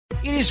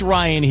It is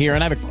Ryan here,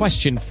 and I have a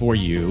question for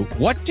you.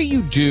 What do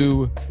you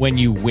do when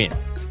you win?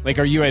 Like,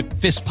 are you a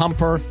fist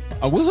pumper,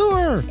 a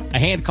woohooer, a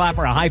hand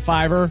clapper, a high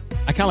fiver?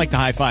 I kind of like the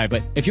high five,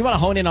 but if you want to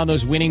hone in on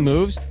those winning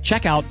moves,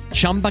 check out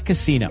Chumba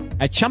Casino.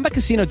 At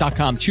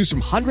ChumbaCasino.com, choose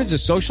from hundreds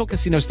of social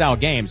casino-style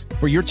games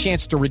for your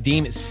chance to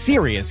redeem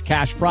serious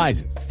cash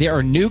prizes. There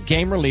are new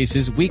game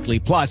releases weekly,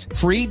 plus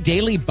free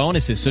daily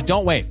bonuses. So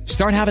don't wait.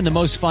 Start having the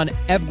most fun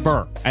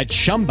ever at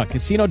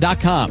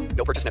ChumbaCasino.com.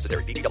 No purchase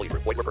necessary. VGW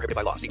Group. Void where prohibited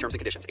by law. See terms and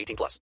conditions. 18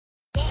 plus.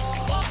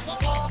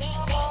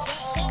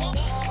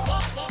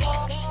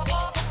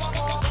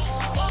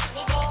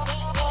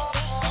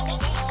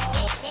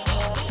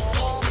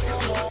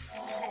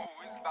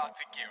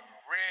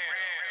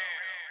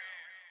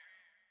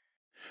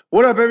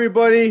 What up,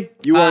 everybody?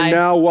 You are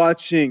now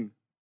watching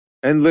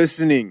and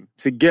listening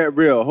to Get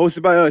Real,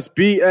 hosted by us,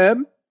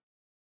 BM,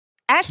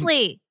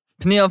 Ashley,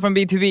 Peniel from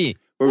B2B,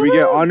 where we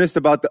get honest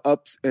about the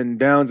ups and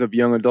downs of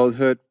young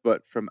adulthood,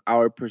 but from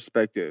our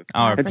perspective.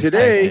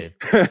 Today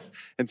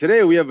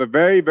we have a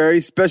very,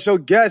 very special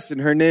guest, and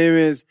her name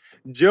is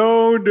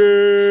Joan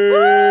Day.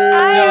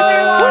 Hi,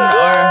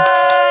 everyone.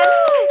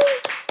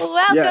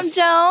 Welcome,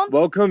 Joan.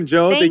 Welcome,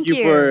 Joan. Thank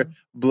you for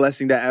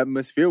blessing the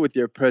atmosphere with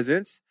your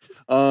presence.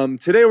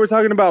 Today we're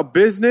talking about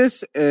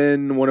business.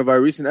 In one of our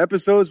recent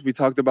episodes, we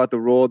talked about the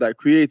role that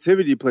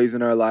creativity plays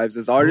in our lives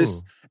as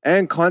artists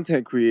and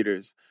content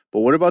creators.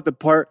 But what about the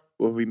part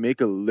where we make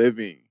a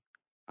living?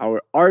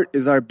 Our art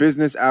is our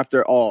business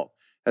after all.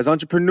 As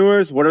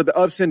entrepreneurs, what are the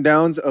ups and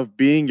downs of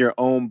being your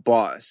own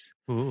boss?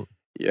 Ooh.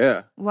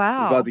 Yeah. Wow.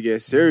 It's about to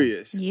get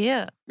serious.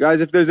 Yeah.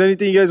 Guys, if there's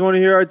anything you guys want to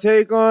hear our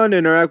take on,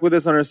 interact with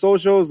us on our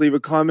socials, leave a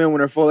comment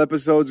when our full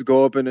episodes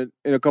go up in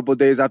a couple of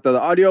days after the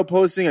audio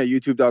posting at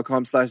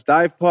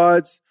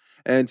youtube.com/divepods.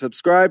 And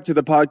subscribe to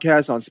the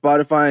podcast on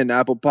Spotify and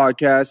Apple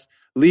Podcasts.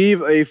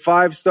 Leave a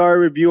 5-star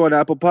review on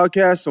Apple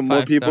Podcasts so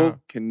more people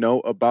can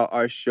know about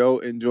our show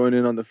and join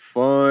in on the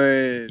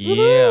fun.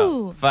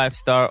 Yeah.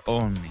 5-star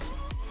only.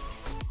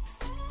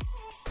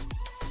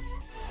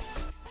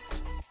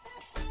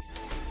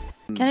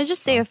 Can I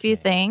just say a few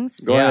things?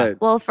 Go ahead.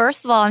 Well,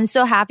 first of all, I'm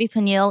so happy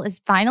Peniel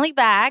is finally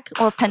back,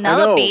 or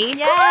Penelope.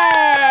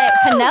 Yay!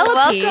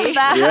 Penelope. Welcome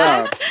back.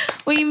 Yeah.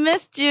 We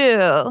missed you.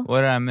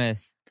 What did I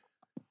miss?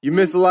 You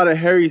missed a lot of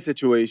hairy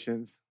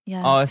situations.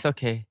 Yes. Oh, it's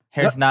okay.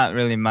 Hair's not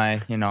really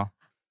my, Not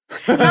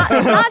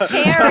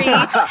Harry.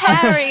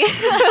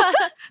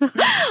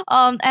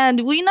 And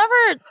we never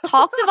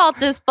talked about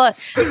this, but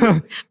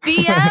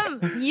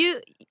BM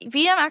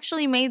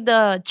actually made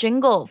the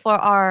jingle for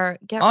our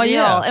Get Real,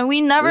 yeah. and we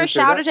never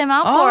shouted him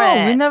out for Oh,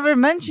 it. we never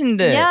mentioned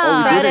it.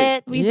 Yeah,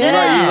 Credit. we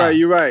Yeah. didn't.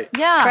 You're right.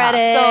 Yeah,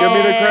 Credit. So, Give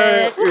me the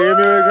credit.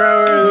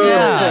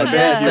 Yeah,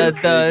 Thank you.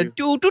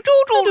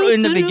 the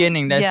in the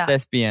beginning,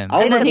 that's BM. I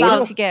was It's like, about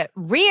what? to get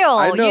real.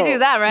 I know. You do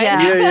that, right?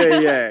 Yeah.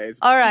 Yeah.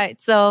 All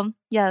right. So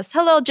yes,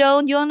 hello,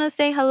 Joan. You wanna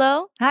say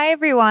hello? Hi,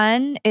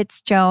 everyone. It's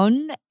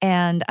Joan,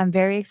 and I'm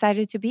very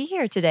excited to be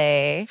here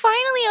today.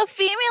 Finally, a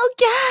female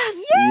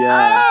guest.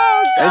 Yeah.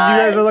 Oh, And you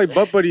guys God. are like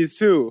butt buddies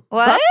too.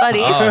 What? Butt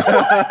buddies. What?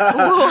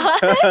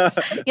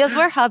 Yes,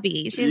 we're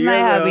hubbies. She's You my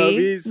guys are hubby.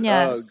 hubbies?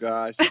 Yes. Oh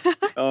gosh.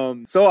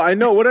 So I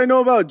know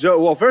about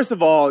Joan. Well, first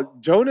of all,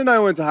 Joan and I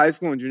went to high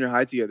school and junior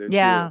high together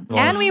Yeah. too.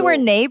 And we were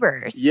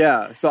neighbors.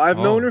 Yeah. So I've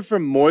known her for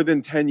more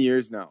than 10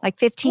 years now. Like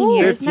 15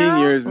 years 15 now.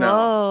 years now.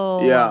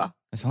 Whoa. Yeah.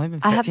 It's only been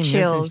I have 15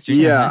 years chills. since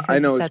junior Yeah, high. I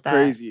know. you It's said that.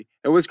 crazy.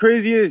 And what's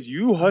crazy is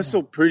you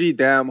hustle pretty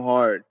damn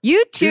hard.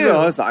 You She's too. a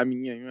hustler. I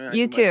mean, yeah, you're acting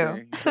You like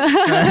too.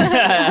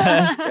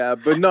 that. Yeah,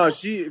 but no,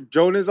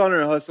 Joan is on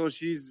her hustle.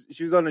 She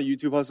was on her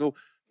YouTube hustle.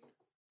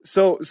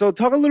 So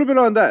talk a little bit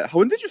on that.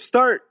 When did you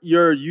start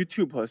your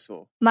YouTube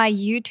hustle? My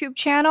YouTube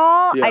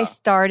channel, Yeah. I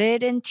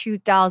started in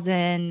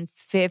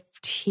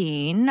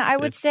 2015, I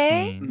would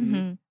say. 15.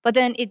 Mhm. But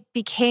then it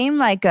became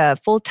like a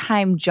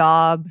full-time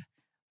job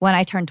when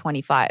I turned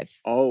 25.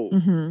 Oh,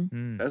 Mm-hmm.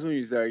 Mm. that's when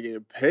you started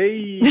getting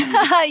paid.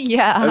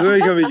 Yeah. That's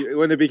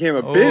when it became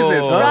a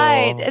business, huh? Oh.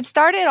 Right. It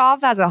started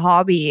off as a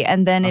hobby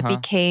and then it Uh-huh.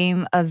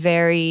 became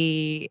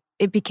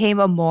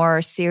a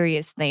more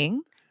serious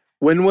thing.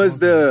 When was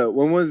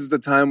the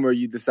time where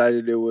you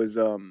decided it was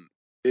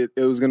it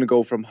was gonna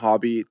go from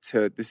hobby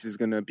to this is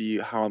gonna be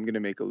how I'm gonna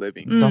make a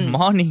living? The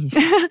money.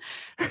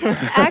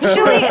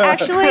 Actually,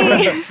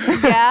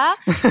 yeah.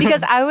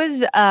 Because I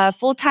was a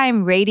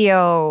full-time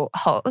radio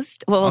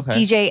host, Okay.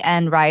 DJ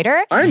and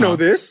writer. I know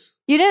this.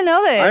 You didn't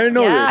know this? I didn't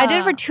know this. I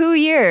did it for 2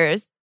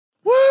 years.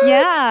 What?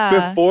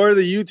 Yeah. Before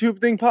the YouTube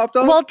thing popped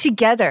up? Well,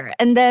 together.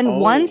 And then Oh.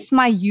 once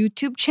my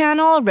YouTube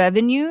channel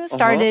revenue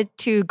started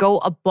to go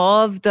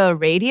above the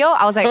radio,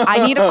 I was like,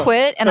 I need to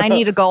quit and I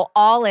need to go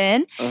all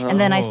in. And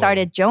then I Oh.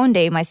 started Joan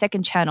Day, my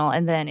second channel.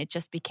 And then it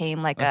just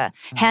became like a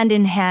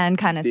hand-in-hand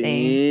kind of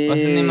thing.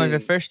 What's the name of your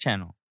first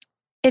channel?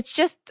 It's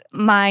just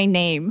my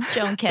name.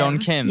 Joan Kim. Joan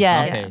Kim.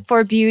 Yes. Okay.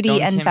 For beauty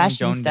Joan and Kim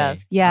fashion Joan stuff.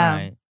 Day. Yeah.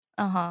 Alright.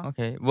 Uh-huh.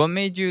 Okay. What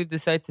made you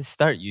decide to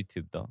start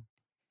YouTube though?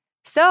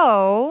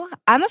 So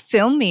I'm a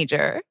film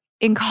major.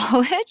 in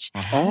college.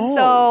 Oh.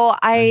 So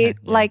I Okay, yeah,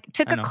 like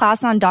took I a know.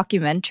 class on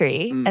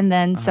documentary. Mm. And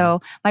then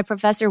so my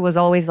professor was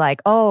always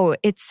like, oh,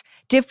 it's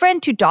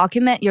different to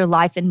document your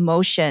life in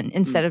motion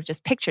instead of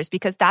just pictures,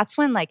 because that's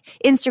when like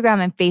Instagram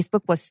and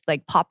Facebook was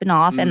like popping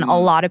off and a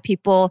lot of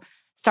people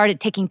started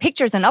taking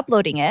pictures and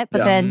uploading it. But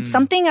Yeah. then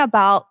something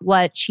about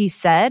what she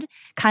said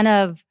kind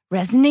of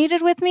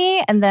resonated with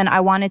me. And then I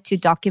wanted to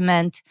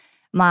document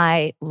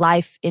my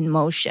life in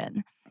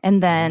motion.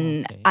 And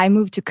then Okay. I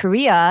moved to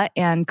Korea,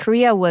 and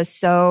Korea was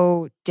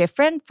so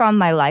different from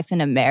my life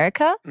in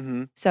America.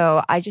 Mhm.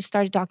 So I just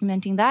started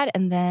documenting that,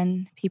 and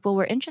then people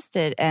were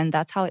interested, and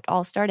that's how it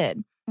all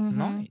started. Mhm.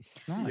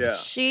 Nice. Yeah.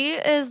 She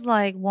is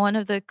like one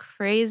of the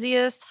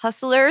craziest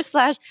hustlers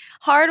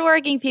 /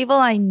 hardworking people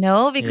I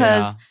know,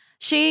 because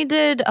she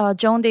did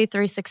Joan Day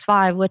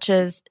 365, which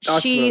is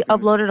That's she what I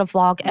was uploaded a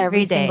vlog every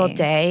Every single day.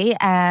 day,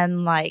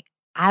 and like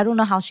I don't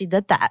know how she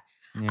did that.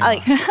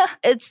 Like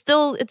it's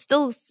still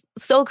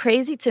so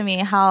crazy to me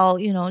how,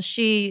 you know,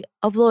 she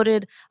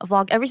uploaded a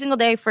vlog every single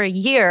day for a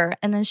year,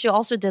 and then she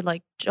also did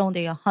like Joan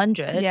Day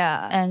 100.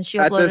 Yeah. And she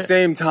At uploaded the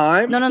same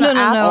time? No, No, after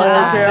Oh,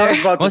 that. okay. I was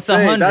about What's to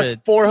say 100? that's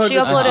 400. She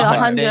uploaded 100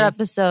 100 days.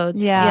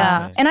 episodes.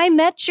 Yeah. Okay. And I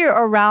met you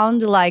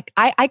around like,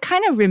 I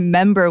kind of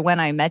remember when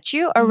I met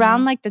you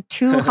around like the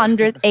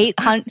 200,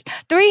 800,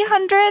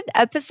 300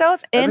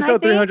 episodes in, Episode I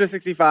think.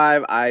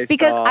 365,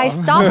 Because saw. I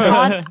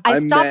stopped I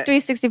stopped met-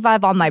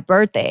 365 on my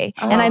birthday,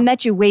 and I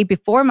met you way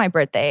before my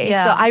birthday.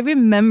 Yeah. So I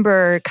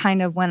remember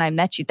kind of when I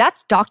met you.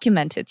 That's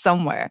documented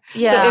somewhere.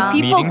 Yeah. So if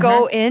people Meeting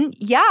go her? in,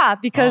 yeah,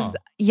 because Oh.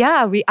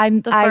 yeah, I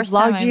first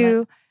time vlogged I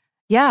you.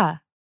 Yeah.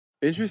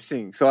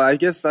 Interesting. So I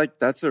guess like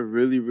that's a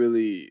really,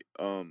 really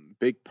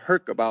big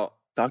perk about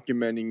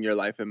documenting your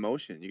life in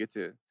motion. You get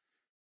to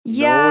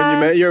know when you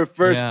met your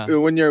first Yeah.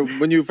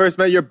 when you first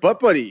met your butt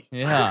buddy.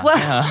 Yeah. Well-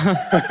 yeah.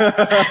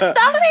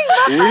 Stop saying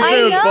We've I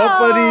been butt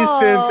buddies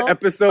since know.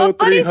 episode But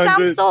buddy 300.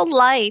 sounds so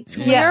light.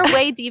 Yeah. We're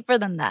way deeper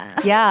than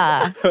that.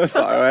 Yeah.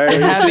 Sorry.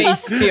 We have a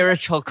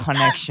spiritual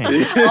connection.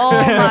 Oh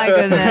my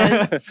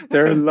goodness.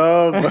 They're in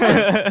love.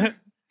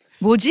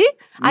 뭐지?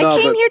 I No,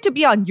 came but- here to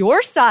be on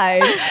your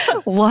side.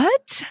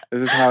 What?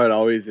 This is how it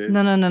always is.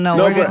 No. No,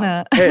 We're but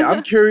gonna. hey,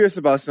 I'm curious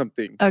about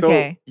something. Okay.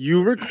 So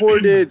you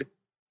recorded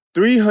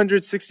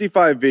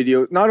 365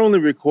 videos, not only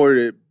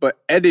recorded, but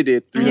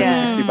edited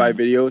 365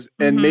 videos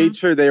and Mhm. made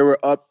sure they were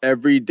up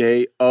every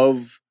day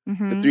of the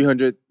Mhm.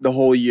 300, the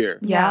whole year.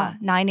 Yeah.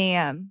 9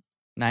 a.m.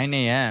 9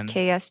 a.m.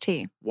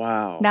 KST.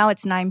 Wow. Now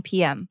it's 9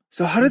 p.m.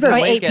 So how did that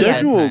Right, 8 p.m.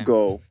 schedule time.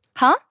 go?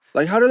 Huh?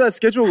 Like, how did that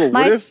schedule go?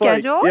 My what if,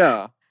 schedule? Like,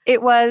 yeah.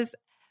 It was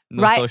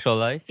No Right. social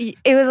life.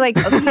 it was like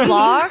a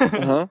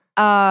vlog.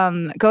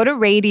 Uh-huh. Go to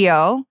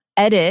radio,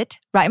 edit,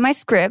 write my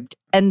script,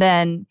 and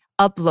then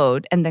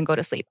upload, and then go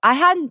to sleep. I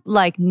had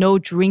like no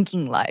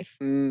drinking life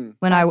Mm.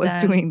 when I was Then-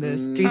 doing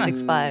this Mm.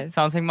 365.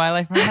 Sounds like my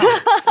life right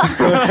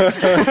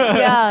now.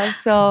 Yeah,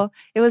 so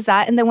it was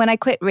that. And then when I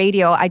quit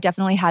radio, I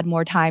definitely had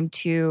more time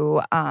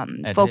to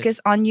Edit. focus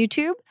on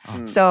YouTube.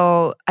 Mm.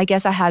 So I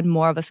guess I had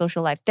more of a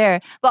social life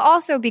there. But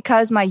also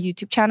because my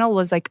YouTube channel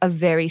was like a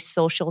very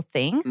social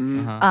thing.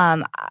 Mm.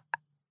 Uh-huh.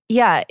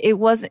 Yeah,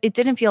 it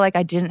didn't feel like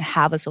I didn't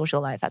have a social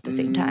life at the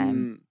same time.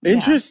 Mm. Yeah.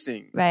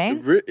 Interesting. Right?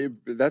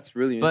 That's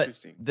really But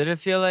interesting. did it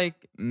feel like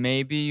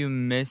maybe you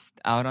missed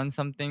out on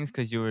some things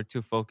because you were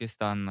too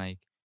focused on like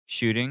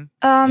shooting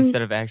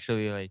instead of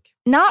actually like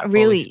Not full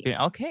really.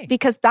 experience? Okay.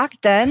 Because back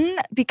then,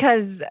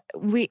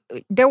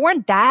 there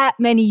weren't that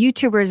many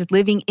YouTubers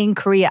living in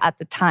Korea at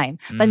the time.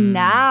 But Mm.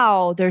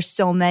 now there's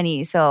so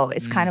many. So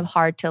it's kind of Mm.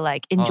 hard to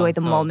like enjoy Oh,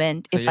 the so-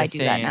 moment so if you're I do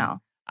that saying-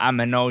 now. I'm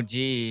an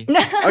OG.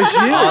 Oh,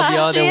 she is. All the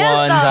other She is,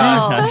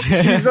 ones.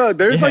 though. She's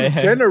there's like Yeah.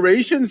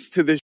 generations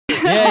to this.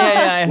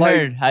 Yeah, I Like,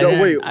 heard. I yo,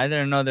 didn't, wait. I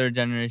didn't know their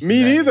generation.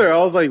 Me back then. neither. I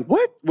was like,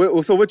 what?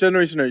 So what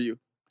generation are you?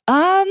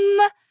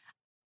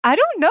 I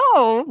don't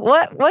know.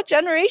 What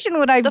generation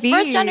would I The be?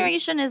 first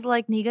generation is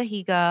like Niga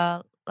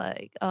Higa,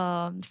 like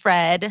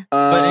Fred.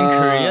 But in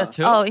Korea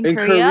too? Oh, in in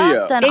Korea?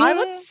 Korea. Then In- I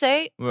would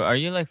say Well, are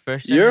you like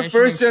first You're generation?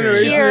 first in Korea?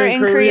 generation Here in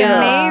Korea,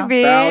 Korea.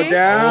 maybe. Bow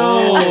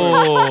down.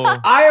 Oh.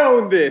 I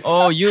own this.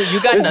 Oh, you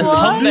got This the is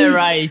선배 me.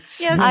 rights.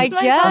 Yes. I It's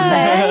my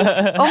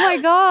guess. Oh my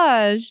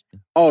gosh.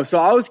 Oh, so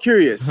I was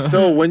curious.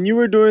 So when you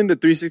were doing the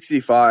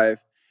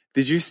 365,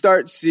 did you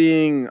start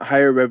seeing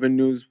higher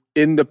revenues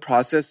in the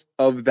process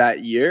of that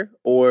year,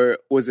 or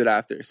was it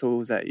after? So it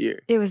was that year.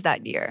 It was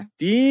that year.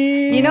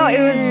 Damn. You know, it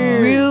was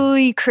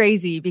really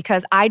crazy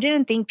because I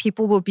didn't think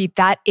people would be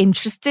that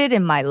interested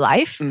in my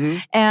life.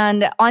 Mhm.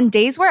 And on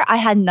days where I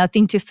had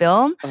nothing to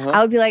film, Uh-huh.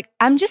 I would be like,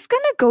 I'm just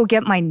gonna go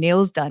get my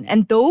nails done.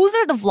 And those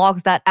are the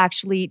vlogs that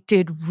actually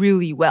did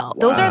really well.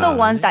 Those are the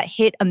Wow. ones that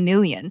hit 1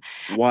 million.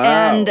 Wow.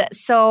 And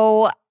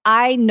so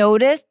I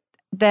noticed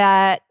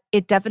that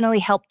it definitely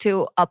helped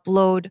to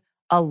upload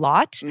a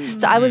lot. Mm.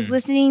 So I was Mm.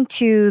 listening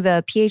to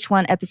the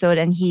PH1 episode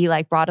and he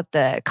like brought up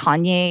the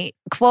Kanye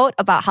quote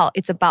about how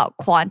it's about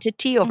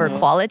quantity over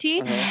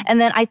quality. And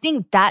then I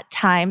think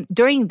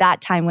during that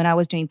time when I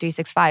was doing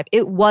 365,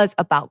 it was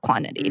about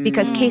quantity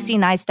because Casey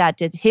Neistat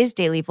did his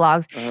daily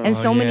vlogs and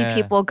so many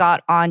people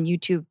got on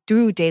YouTube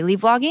through daily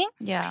vlogging.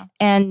 Yeah.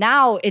 And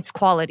now it's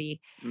quality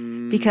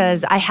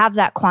because I have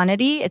that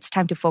quantity. It's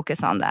time to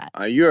focus on that.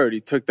 You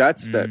already took that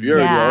step. You're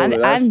already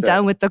over that I'm step.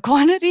 done with the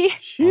quantity.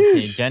 Okay,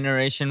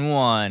 generation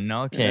 1.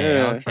 Okay,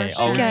 Yeah. okay. For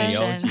sure.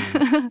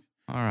 OG.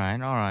 All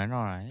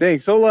right.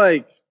 Thanks. So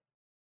like,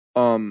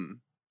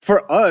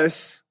 for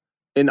us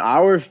in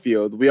our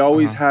field, we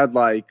always had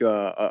like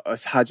a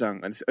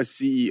sajang, a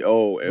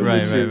CEO,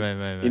 which is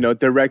Right. you know,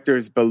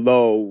 directors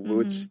below,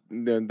 which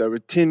there were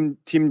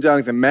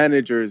teamjangs and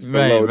managers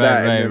below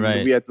that, and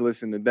then we had to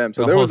listen to them.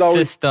 So the there was whole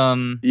always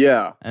system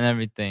and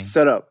everything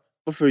set up.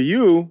 But for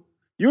you,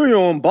 you're your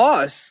own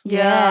boss,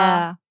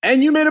 Yeah.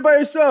 and you made it by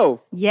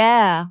yourself.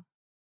 Yeah.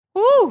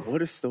 Woo.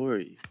 What a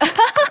story!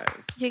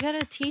 guys. You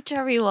gotta teach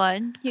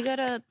everyone. You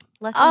gotta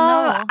let them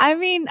know. I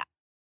mean,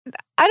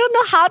 I don't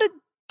know how to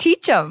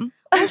teach them.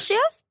 Well,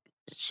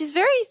 she's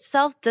very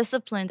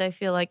self-disciplined, I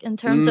feel like, in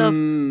terms of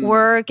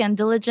work and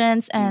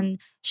diligence. And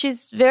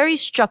she's very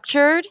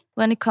structured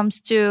when it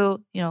comes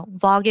to, you know,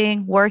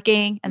 vlogging,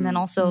 working, and then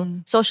also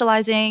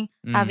socializing,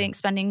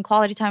 spending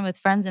quality time with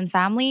friends and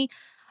family.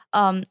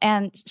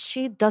 And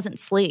she doesn't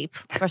sleep,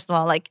 first of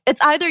all. Like,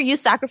 it's either you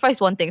sacrifice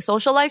one thing,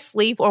 social life,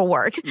 sleep, or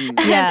work.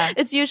 Yeah.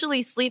 It's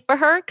usually sleep for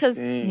her because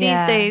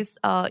these days,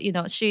 you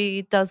know,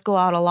 she does go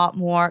out a lot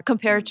more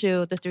compared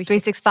to the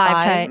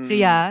 365 type.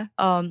 Yeah.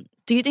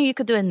 Do you think you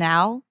could do it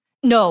now?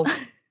 No.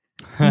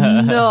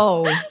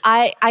 No.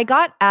 I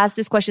got asked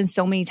this question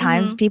so many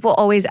times. People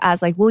always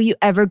ask, like, will you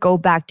ever go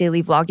back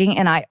daily vlogging?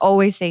 And I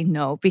always say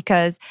no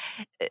because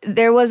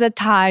there was a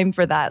time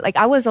for that. Like,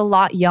 I was a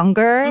lot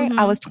younger.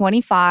 I was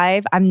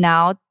 25. I'm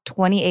now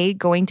 28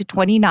 going to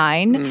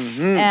 29.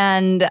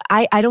 And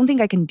I don't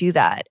think I can do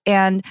that.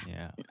 And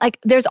like,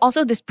 there's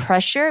also this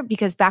pressure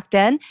because back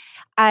then,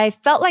 I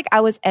felt like I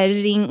was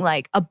editing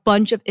like a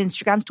bunch of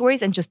Instagram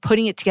stories and just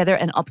putting it together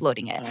and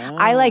uploading it.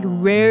 I like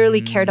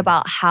rarely cared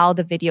about how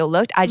the video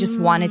looked. I just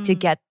wanted to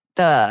get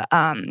the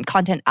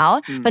content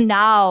out. But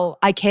now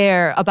I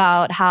care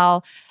about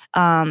how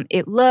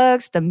it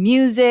looks, the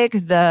music,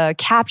 the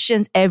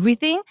captions,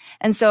 everything.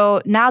 And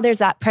so now there's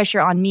that pressure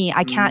on me.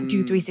 I can't do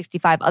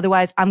 365.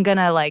 Otherwise,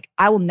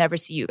 I will never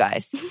see you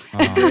guys.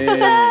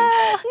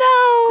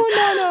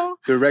 No.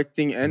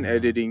 Directing and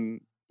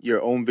editing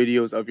your own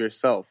videos of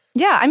yourself.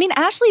 Yeah, I mean,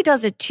 Ashley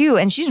does it too,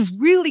 and she's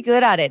really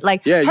good at it.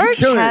 Like, Yeah, her you're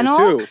killing channel,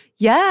 it too.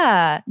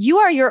 Yeah, you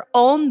are your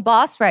own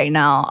boss right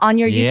now on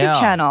your YouTube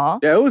channel.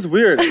 Yeah, it was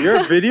weird.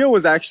 Your video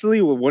was actually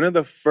one of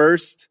the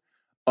first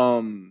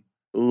long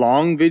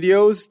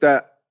videos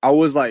that I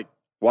was like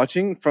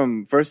watching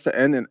from first to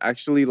end and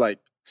actually like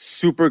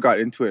super got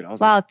into it. I was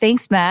Wow,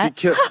 thanks, like,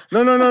 Matt.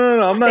 No.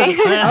 I'm not.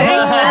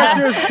 I watched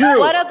yours too.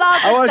 What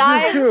about I the watched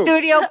Dive yours too.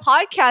 Studio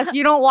podcast?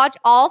 You don't watch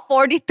all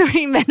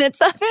 43 minutes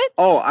of it?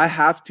 Oh, I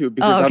have to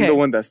because okay. I'm the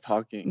one that's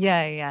talking.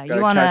 Yeah. Gotta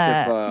You wanna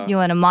catch you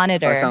wanna If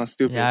monitor. I sound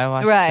stupid. Yeah, I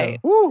watched Right.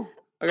 Woo!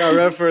 I got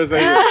red for a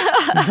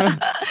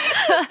second.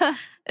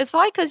 It's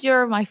probably because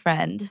you're my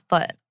friend,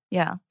 but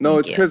yeah. No, thank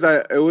it's you. because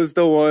it was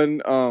the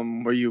one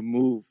where you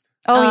moved.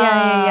 Oh,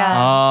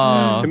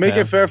 yeah. Oh, To make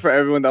it fair for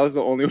everyone, that was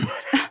the only one.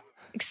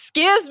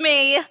 Excuse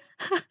me.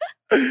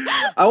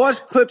 I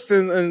watched clips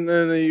and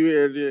you.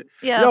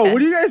 Yeah, Yo, okay. what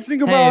do you guys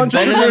think Hey, about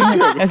better than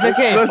entrepreneurship? me. It's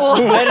okay. Let's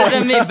move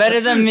on.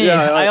 Better than me.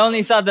 Yeah, I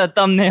only saw the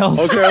thumbnails.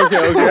 Okay.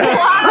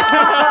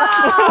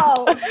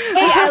 Wow.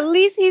 Hey, at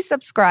least he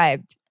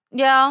subscribed.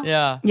 Yeah.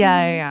 Yeah.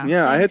 Yeah.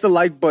 Yeah, I hit the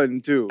like button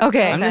too.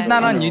 Okay. I'm just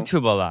not on Okay.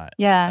 YouTube a lot.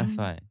 Yeah. That's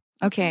why.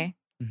 Okay.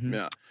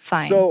 Yeah.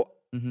 Fine. So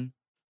Mm-hmm.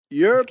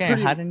 you're It's getting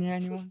pretty. hot in here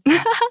anymore?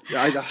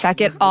 Yeah, Check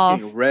it it's off.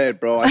 getting red,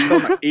 bro. I feel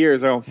my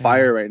ears are on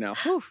fire right now.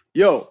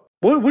 Yo,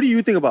 what do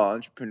you think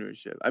about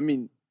entrepreneurship? I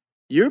mean,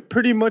 you're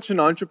pretty much an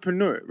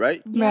entrepreneur,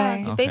 right? Yeah, Right.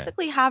 you Okay.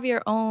 basically have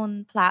your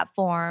own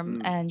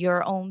platform and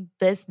your own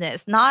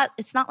business.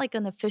 It's not like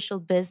an official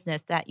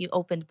business that you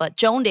opened, but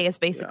Joan Day is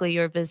basically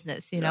your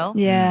business, you know?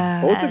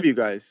 Yeah. Both of you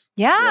guys.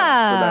 Yeah.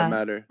 For that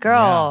matter.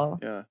 Girl,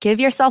 Yeah. give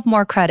yourself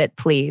more credit,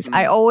 please.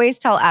 I always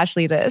tell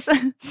Ashley this.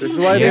 This is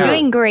why You're they're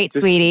doing great,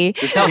 sweetie.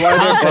 This is why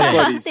they're butt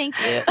buddies. Thank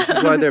you. This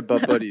is why they're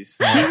butt buddies.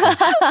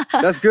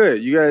 That's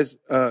good. You guys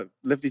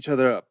lift each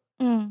other up.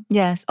 Mm.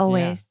 Yes,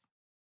 always.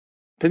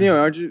 Peniel,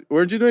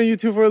 weren't you doing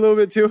YouTube for a little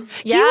bit too?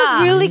 He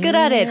was really good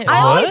at it. Mm.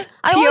 I What?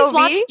 always POV?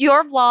 watched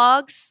your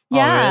vlogs. Oh,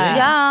 Yeah. really?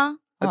 Yeah.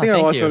 I think I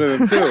thank watched you. one of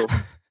them too.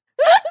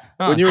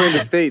 When you were in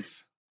the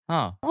States.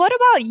 Oh. What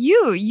about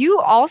you? You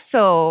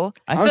also.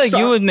 I I'm feel like so-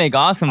 you would make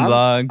awesome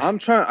vlogs. I'm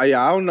trying.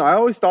 Yeah, I don't know. I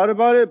always thought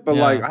about it, but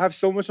Yeah. like I have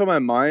so much on my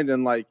mind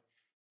and like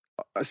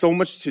so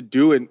much to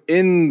do, and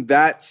in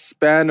that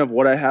span of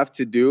what I have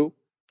to do,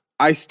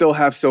 I still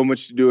have so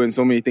much to do and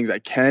so many things I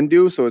can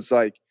do. So it's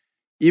like,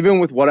 even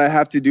with what I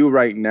have to do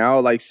right now,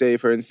 like say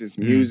for instance,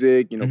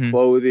 music,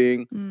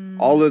 clothing,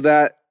 all of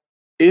that.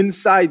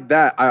 Inside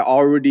that, I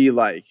already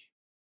I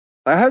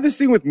have this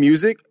thing with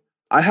music.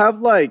 I have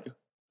like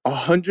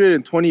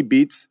 120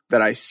 beats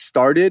that I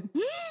started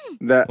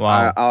that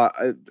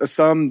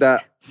some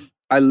that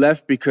I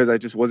left because I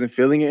just wasn't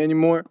feeling it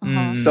anymore.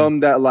 Some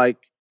that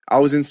like I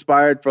was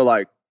inspired for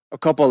like a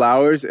couple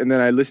hours and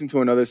then I listened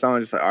to another song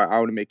and just like, I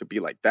want to make a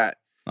beat like that.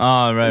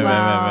 Oh,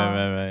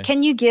 right.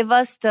 Can you give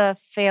us the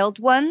failed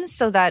ones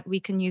so that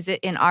we can use it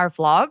in our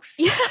vlogs?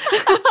 Do you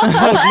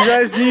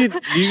guys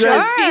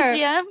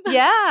BGM?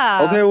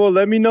 Yeah. Okay, well,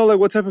 let me know like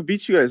what type of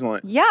beats you guys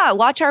want. Yeah,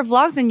 watch our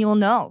vlogs and you'll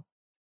know.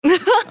 All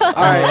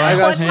right, I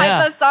got What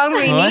type of song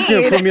we You're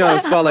gonna need. put me on the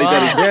spot like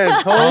that again.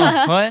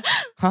 What?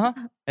 Huh?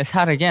 It's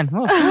hot again.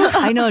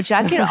 I know,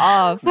 jack it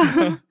off.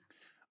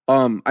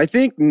 I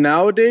think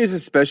nowadays,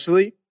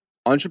 especially,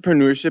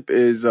 entrepreneurship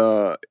is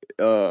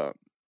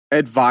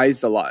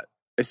advised a lot,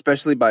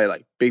 especially by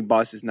like big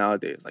bosses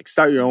nowadays. Like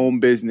start your own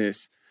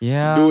business,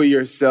 do it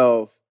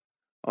yourself.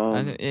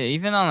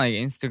 Even on like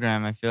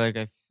Instagram, I feel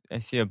like I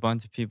see a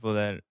bunch of people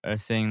that are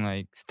saying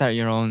like start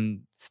your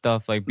own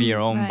stuff, like be your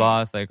own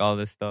boss, like all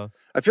this stuff.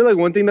 I feel like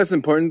one thing that's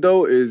important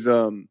though is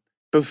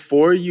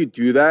before you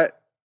do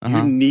that,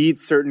 you need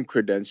certain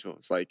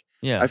credentials. Like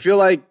I feel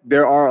like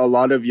there are a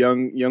lot of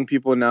young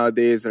people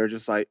nowadays that are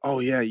just like, oh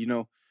yeah, you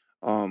know.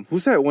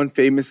 Who's that one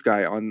famous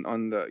guy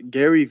on the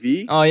Gary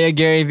V? Oh yeah,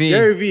 Gary V.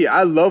 Gary V.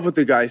 I love what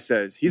the guy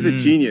says. He's a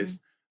genius.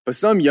 But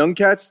some young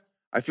cats,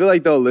 I feel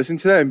like they'll listen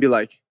to that and be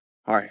like,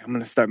 all right, I'm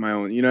gonna start my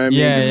own. You know what I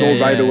mean? Just go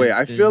right away.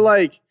 I feel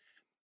like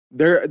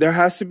there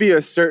has to be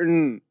a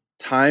certain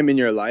time in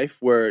your life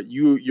where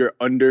you're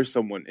under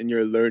someone and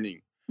you're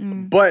learning.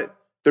 But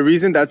the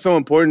reason that's so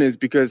important is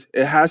because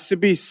it has to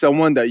be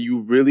someone that you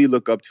really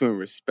look up to and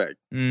respect.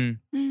 Yeah.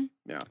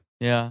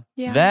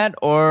 That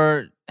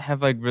or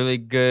have like really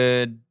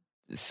good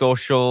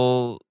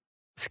social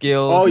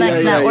skills. Oh, like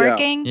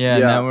networking. Networking.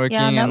 Yeah,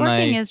 and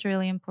networking like, is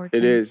really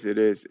important. It is.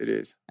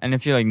 And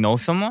if you like know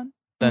someone,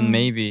 then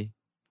maybe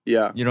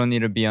you don't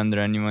need to be under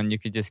anyone. You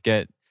could just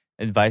get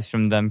advice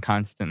from them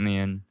constantly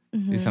and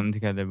do something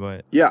together.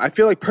 But yeah, I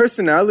feel like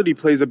personality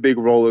plays a big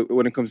role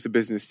when it comes to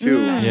business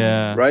too.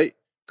 Right?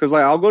 Because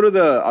like I'll go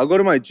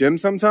to my gym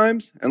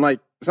sometimes, and like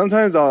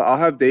sometimes I'll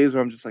have days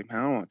where I'm just like, man,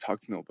 I don't want to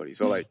talk to nobody.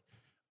 So like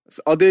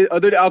other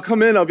day I'll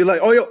come in, I'll be like,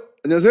 oh yo,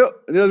 안녕하세요,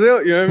 you know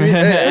what I mean?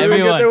 Hey,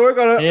 everyone get their work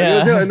on it.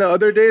 안녕하세요. And the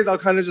other days I'll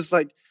kind of just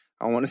like,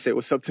 I don't want to say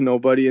what's up to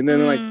nobody, and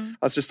then like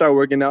I'll just start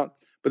working out.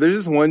 But there's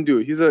this one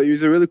dude, he's a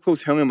really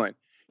close homie of mine.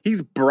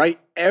 He's bright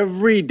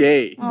every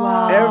day.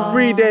 Wow.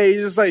 Every day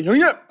he's just like,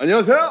 형님,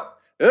 안녕하세요.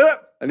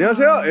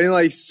 안녕하세요. And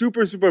like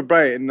super, super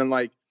bright. And then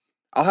like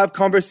I'll have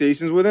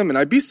conversations with him and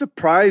I'd be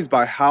surprised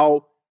by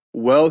how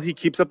well he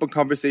keeps up a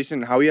conversation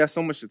and how he has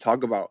so much to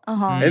talk about.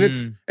 And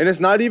it's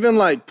not even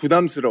like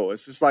부담스러워.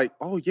 It's just like,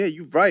 oh yeah,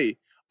 you're right.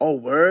 Oh,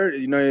 word.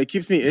 You know, it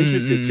keeps me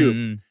interested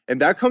too. And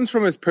that comes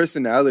from his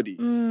personality.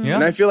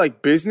 And I feel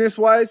like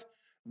business-wise,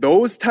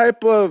 those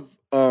type of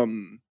type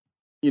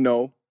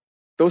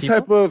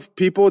of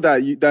people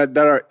that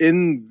are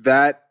in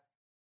that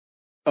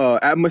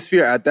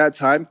atmosphere at that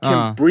time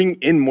can bring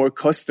in more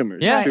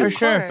customers. Yeah, too.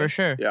 for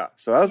sure. Yeah,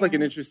 so that was like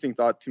an interesting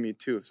thought to me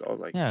too. So I was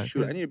like,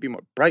 shoot, I need to be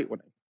more bright when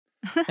I.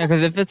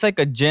 Because if it's like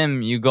a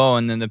gym, you go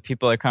and then the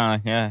people are kind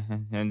of like,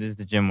 this is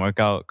the gym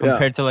workout.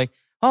 Compared to like,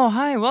 oh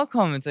hi,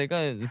 welcome. It's like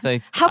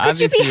how could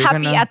you be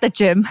happy at the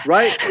gym?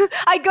 Right?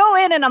 I go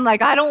in and I'm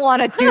like, I don't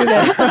want to do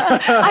this.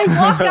 I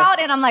walk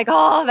out and I'm like,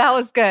 oh, that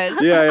was good.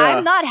 Yeah.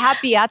 I'm not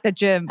happy at the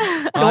gym.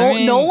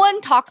 No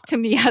one talks to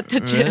me at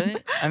the gym.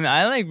 Really? I mean,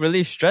 I like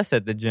really stress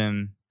at the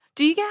gym.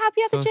 Do you get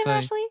happy at the gym,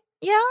 like, Ashley?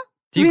 Yeah.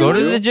 Do you go to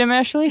the gym,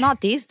 Ashley?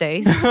 Not these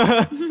days.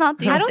 Not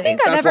these days. I don't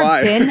think I've That's ever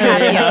why. been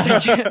happy at the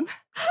gym.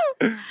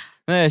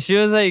 Yeah, she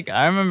was like,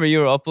 I remember you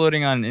were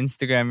uploading on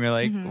Instagram. You're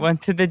like,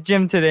 went to the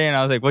gym today. And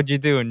I was like, what'd you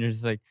do? And you're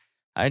just like,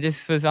 I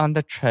just was on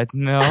the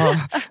treadmill.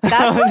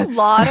 That's a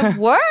lot of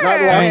work. Not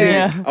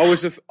walking. I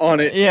was just on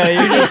it. Yeah,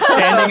 you're just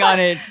standing on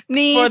it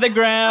for the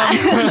gram.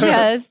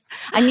 Yes.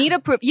 I need a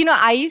proof. You know,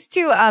 I used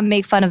to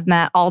make fun of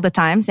Matt all the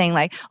time saying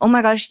like, oh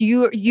my gosh,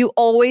 you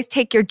always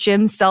take your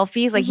gym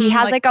selfies. Like he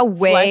has like a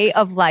way flex.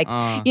 of like,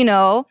 you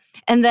know,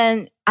 and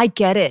then I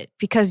get it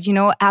because, you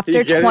know,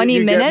 after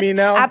 20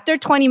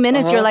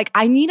 minutes, you're like,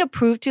 I need to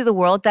prove to the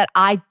world that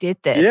I did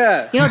this.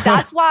 Yeah. You know,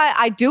 that's why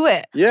I do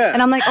it. Yeah.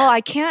 And I'm like, oh,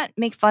 I can't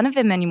make fun of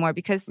him anymore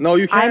because No,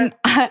 you can't.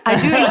 I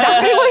do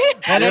exactly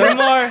what Not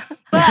anymore.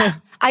 But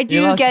I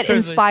do lost get the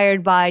privilege.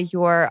 inspired by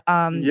your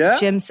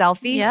gym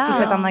selfies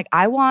because I'm like,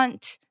 I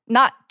want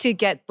not to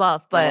get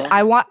buff, but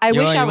I wish I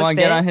was You want to fit.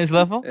 get on his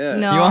level? Yeah.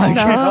 No, You wanna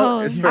get-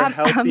 no. It's for I'm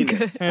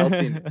healthiness. good.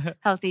 Healthiness.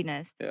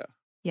 Healthiness. Yeah.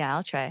 Yeah,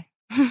 I'll try.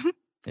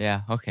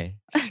 Yeah, okay.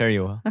 Sure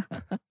you will.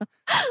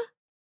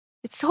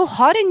 It's so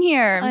hot in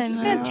here. I'm I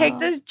just going know. to take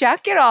this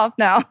jacket off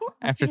now.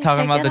 After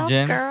talking about the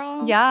gym.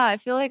 Girl. Yeah, I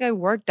feel like I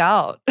worked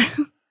out.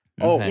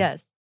 Oh. Okay. Yes.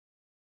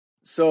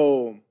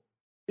 So,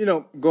 you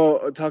know,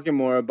 talking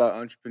more about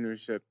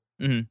entrepreneurship.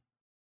 Mhm.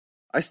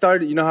 I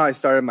started, you know how I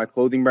started my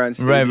clothing brand?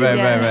 Right.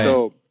 Yes.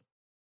 So,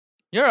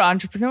 You're an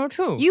entrepreneur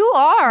too. You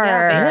are.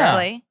 Yeah,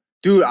 basically.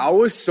 dude, I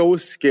was so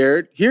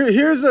scared.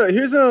 Here's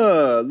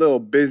a little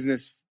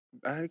business.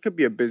 It could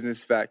be a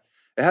business fact.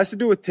 It has to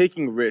do with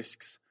taking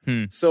risks.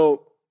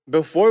 So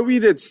before we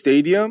did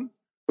Stadium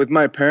with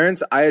my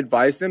parents, I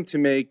advised them to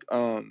make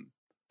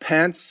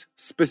pants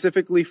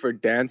specifically for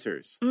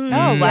dancers. Oh,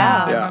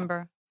 wow. I Yeah.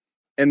 remember.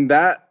 And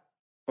that,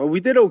 well, we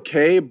did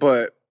okay,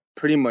 but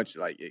pretty much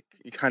like it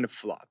kind of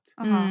flopped.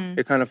 Mm.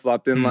 It kind of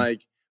flopped. And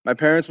like my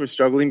parents were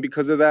struggling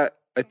because of that,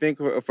 I think,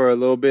 for a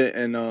little bit.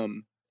 And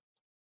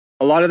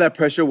a lot of that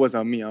pressure was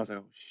on me. I was like,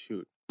 oh,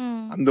 shoot.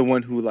 I'm the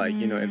one who like,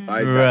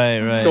 advised that.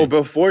 Right. So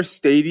before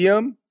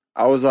Stadium,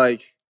 I was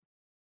like,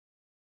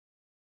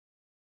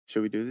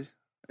 should we do this?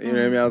 You know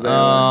what I mean? I was like,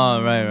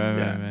 Oh, right.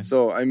 yeah.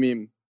 So I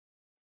mean,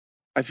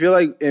 I feel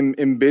like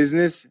in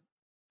business,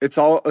 it's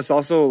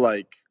also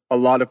like a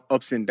lot of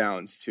ups and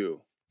downs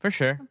too. For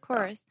sure. Of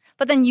course.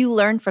 But then you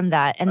learn from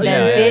that. And Oh,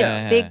 then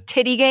yeah. Big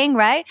Titty Gang,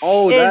 right?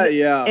 Oh, is,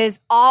 that is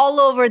all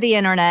over the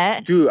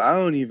internet. dude, I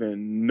don't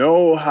even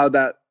know how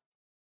that.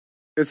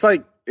 It's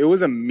like it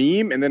was a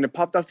meme, and then it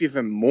popped off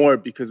even more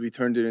because we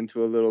turned it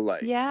into a little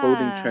like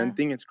clothing trend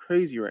thing. It's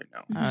crazy right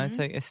now,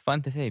 It's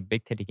fun to say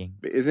Big Titty Gang.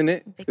 isn't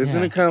it? Big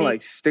Doesn't titty- it kind of Big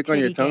like stick on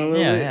your titty tongue a gang.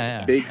 little bit?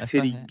 Yeah. Big That's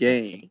titty fun.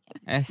 gang,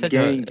 And it's such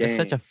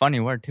Gang. a funny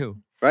word too.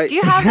 right? Do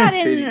you have that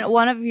in Titties.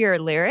 one of your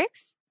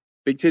lyrics?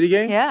 Big titty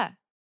gang? Yeah.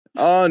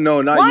 Oh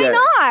no, not Why yet.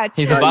 not?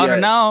 He's Not about yet.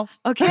 it now.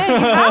 Okay, you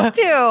have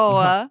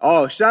to.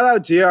 Oh, shout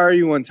out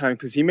JRE one time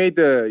because he made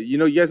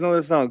you guys know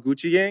the song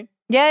Gucci Gang?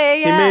 Yeah.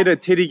 He made a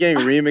Titty Gang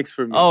remix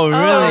for me. Oh,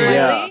 really? really?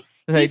 Yeah.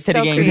 Like He's Titty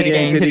so Gang, creative. Titty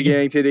Gang, Titty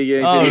gang, titty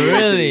gang, Oh, titty gang,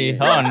 titty really?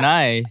 gang. Oh,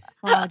 nice.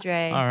 Oh,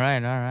 Dre. All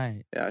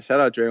right. Yeah, shout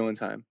out Dre one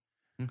time.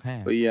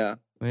 Okay. But yeah,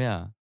 Well,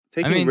 yeah.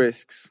 taking mean-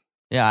 risks.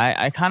 Yeah,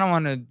 I kind of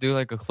want to do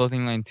like a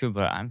clothing line too,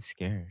 but I'm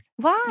scared.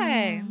 Why?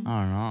 I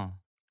don't know.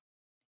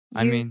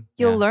 I You- mean,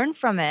 you'll yeah. learn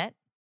from it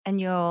and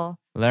you'll.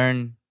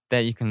 Learn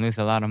that you can lose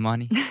a lot of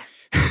money.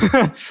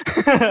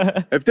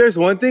 If there's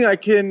one thing I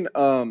can,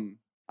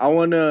 I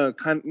want to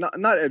kind of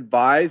not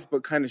advise,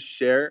 but kind of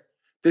share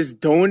this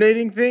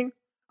donating thing.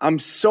 I'm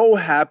so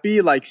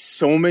happy, like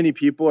so many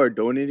people are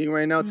donating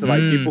right now to like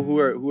people who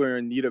are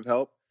in need of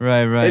help.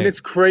 right. And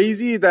it's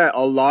crazy that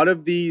a lot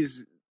of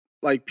these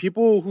like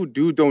people who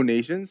do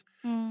donations,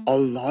 a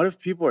lot of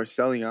people are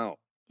selling out.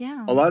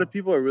 Yeah. A lot of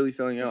people are really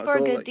selling It's out. for a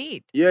So, good like,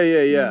 deed.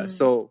 Yeah.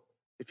 So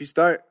if you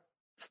start,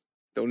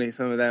 donate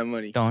some of that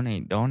money.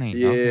 donate.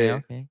 Yeah.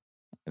 Okay.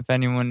 If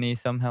anyone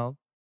needs some help,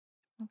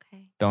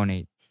 Okay.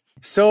 donate.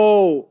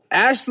 So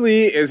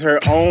Ashley is her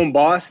own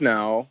boss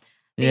now.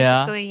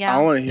 Yeah. Basically, yeah. I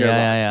want to hear Yeah,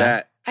 about yeah, yeah.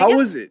 that. I How guess-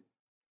 was it?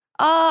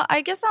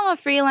 I guess I'm a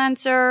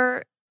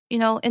freelancer,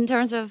 in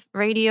terms of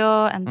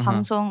radio and Uh-huh.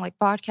 방송, like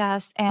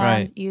broadcast and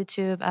Right.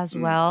 YouTube as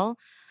Mm. well.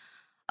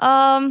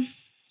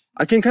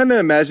 I can kind of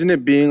imagine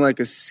it being like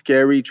a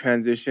scary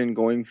transition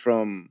going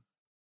from,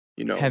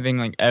 Having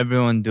like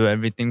everyone do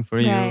everything for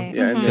you. Right.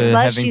 Yeah, and To then-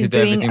 But having she's to do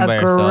doing everything a by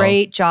yourself.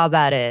 great job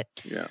at it.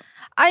 yeah.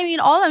 I mean,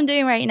 all I'm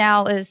doing right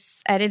now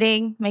is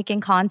editing,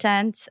 making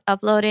content,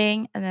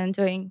 uploading, and then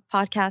doing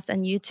podcasts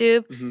and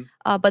YouTube. Mhm.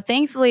 But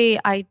thankfully,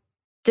 I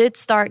did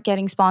start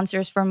getting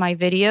sponsors for my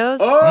videos.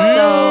 Oh!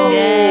 So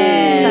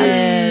Yes.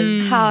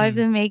 that's how I've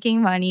been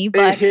making money.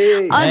 But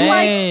Hey.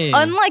 Hey.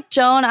 unlike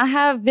Joan,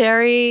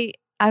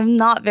 I'm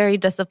not very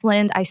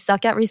disciplined. I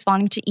suck at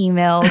responding to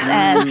emails.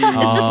 And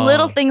it's just Oh.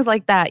 little things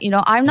like that.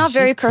 I'm not She's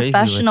very crazy with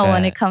professional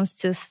when that. it comes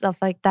to stuff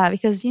like that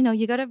because,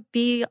 you got to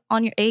be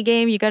on your A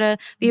game. You got to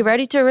be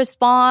ready to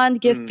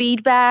respond, give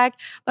feedback.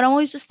 But I'm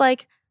always just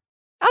like,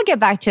 I'll get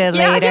back to it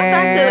later. I'll get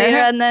back to it later.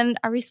 And then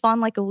I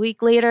respond like a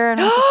week later.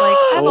 And I'm just like,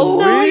 I'm A so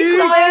week?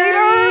 excited.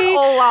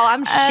 Oh, wow.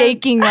 I'm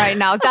shaking right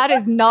now. That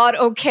is not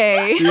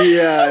okay.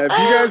 Yeah, if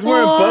you guys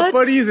weren't butt What?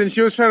 buddies and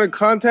she was trying to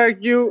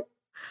contact you,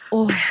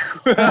 Oh,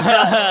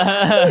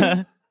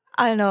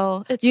 I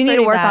know. It's You need to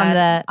pretty work on bad.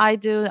 that. I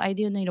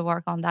do need to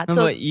work on that. No,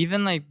 So, but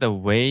even like the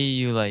way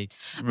you like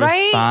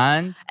Right?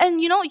 respond, and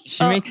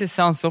she makes it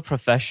sound so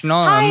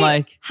professional. Hi, I'm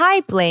like,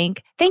 hi,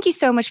 blank. Thank you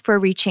so much for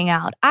reaching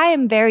out. I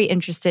am very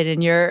interested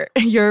in your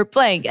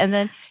blank. And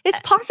then it's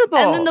possible.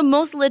 And then the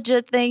most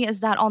legit thing is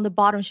that on the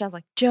bottom she has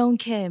like Joan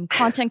Kim,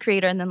 content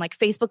creator, and then like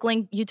Facebook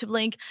link, YouTube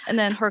link, and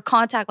then her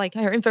contact, like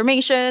her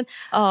information,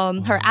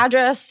 her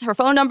address, her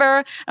phone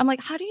number. I'm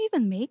like, how do you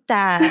even make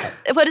that?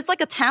 But it's like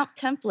a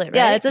template, right?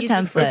 Yeah, it's a It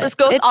template. just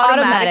goes It's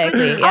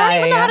automatically. automatically. I don't Yeah,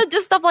 even know yeah. how to do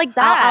stuff like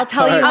that. I'll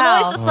tell you I'm how.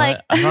 always just like,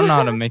 I don't know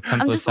how to make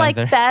templates I'm just like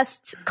either.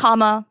 best,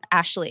 comma,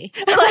 Ashley.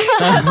 Like,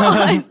 that's all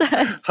I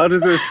said. how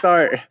does it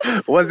start?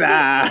 What's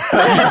that?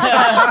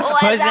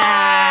 What's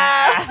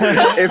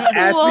up? It's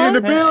Ashley in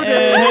the building.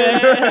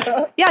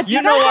 yeah, do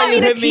you, know guys why want me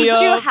you to hit me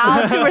teach you up.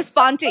 how to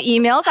respond to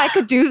emails? I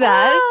could do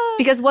that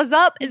because what's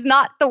up is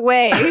not the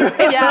way.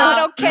 It's Yeah.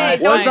 not okay.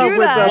 What's Don't up do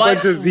with that. the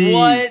bunch of Z's?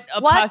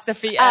 What What's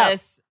apostrophe up?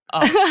 S?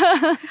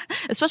 Oh.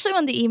 Especially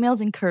when the email's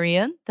in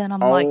Korean, then I'm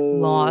like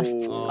lost.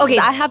 Okay.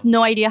 I have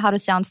no idea how to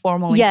sound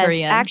formal in Yes,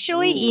 Korean.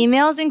 actually,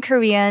 emails in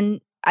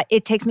Korean,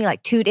 it takes me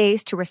like 2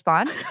 days to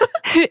respond.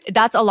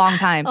 That's a long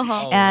time.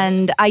 Uh-huh.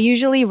 And I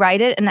usually write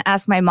it and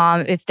ask my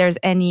mom if there's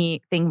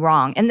anything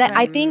wrong. And then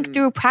I Right. think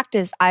through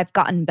practice, I've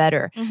gotten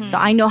better. So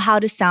I know how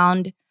to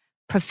sound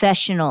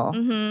professional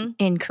Mm-hmm.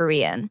 in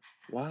Korean.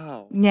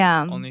 Wow.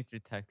 Yeah. Only through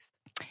text.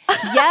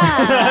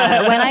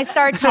 Yeah. When I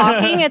start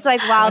talking, it's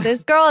like, wow,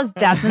 this girl is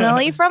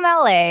definitely from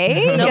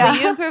LA. No, yeah.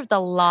 but you improved a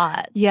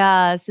lot.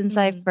 Yeah, since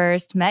I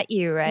first met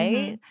you,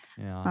 right?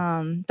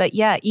 Yeah. But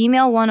yeah,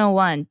 email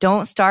 101.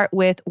 Don't start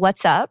with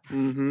what's up.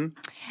 Mm-hmm.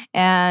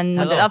 And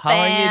Hello, up, how are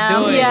fam?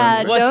 you doing?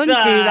 yeah, What's don't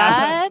up? do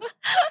that.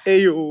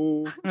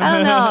 Ayo. I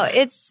don't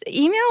know.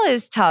 Email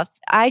is tough.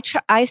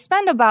 I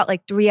spend about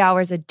like 3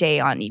 hours a day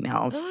on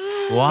emails.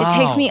 Wow. It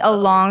takes me a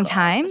long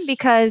time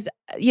because,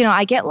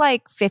 I get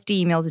like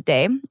 50 emails a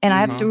day and I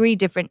have 3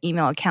 different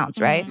email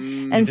accounts, right?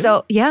 And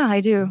so, yeah,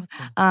 I do.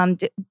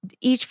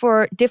 Each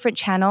for different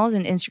channels,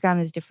 and Instagram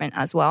is different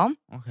as well.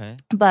 Okay.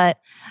 But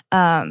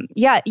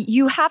yeah,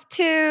 you have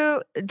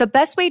to, the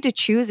best way to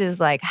choose is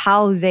like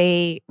how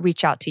they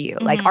reach out to you.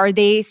 Like, are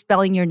they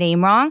spelling your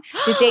name wrong?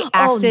 Did they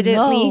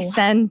accidentally no.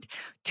 send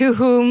to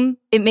whom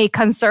it may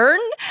concern?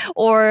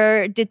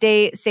 Or did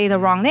they say the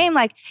wrong name?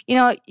 Like,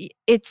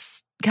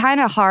 it's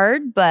kind of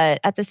hard, but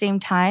at the same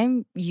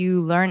time,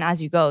 you learn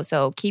as you go.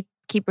 So keep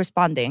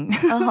responding.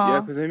 Yeah,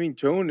 because I mean,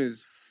 Joan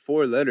is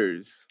 4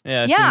 letters.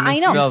 Yeah, Yeah, I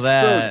know. You Spell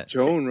that.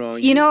 spelled Joan wrong.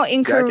 In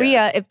jackass.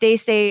 Korea, if they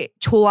say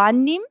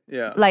조아님,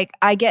 Yeah. like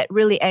I get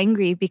really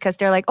angry because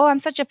they're like, oh, I'm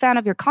such a fan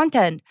of your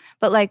content.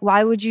 But like,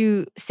 why would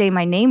you say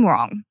my name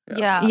wrong?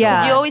 Yeah. Yeah.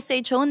 'Cause you always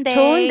say 좋은데.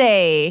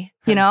 좋은데,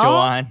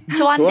 Joanne.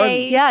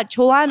 좋은데. Yeah,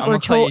 조안 I'm or gonna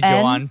call you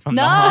조엔. Joanne from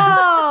no,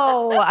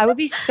 now I would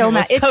be so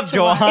mad. What's up,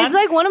 Joanne? It's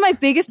like one of my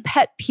biggest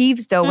pet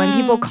peeves though when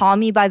people call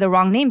me by the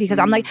wrong name because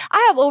I'm like, I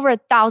have over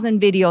 1,000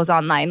 videos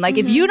online. Like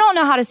if you don't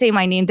know how to say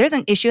my name, there's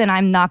an issue and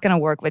I'm not going to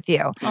work with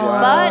you.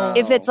 Wow. But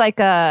if it's like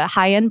a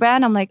high-end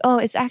brand, I'm like, oh,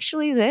 it's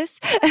actually this.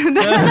 And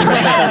then I'm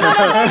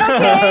like,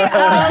 okay.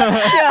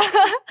 Yeah.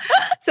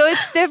 So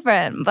it's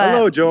different. But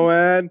Hello,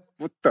 Joanne.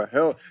 What the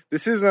hell?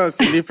 This is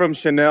Cindy from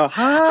Chanel. It's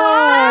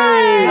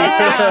Hi.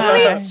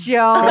 actually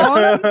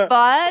Joan,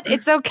 but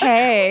it's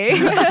okay.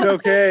 It's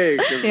okay.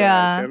 'Cause,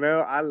 Yeah.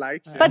 Chanel, I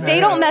like Chanel. But they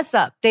don't mess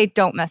up. They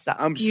don't mess up.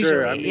 I'm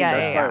sure. I usually. mean, yeah,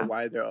 that's yeah, probably yeah.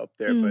 why they're up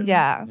there. But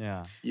Yeah.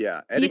 Yeah.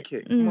 yeah,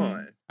 etiquette. Come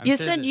on. I'm You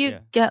sure said that- you yeah.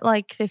 get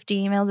like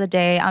 50 emails a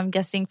day, I'm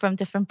guessing, from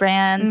different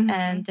brands Mhm.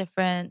 and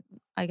different,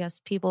 I guess,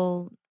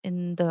 people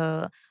in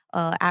the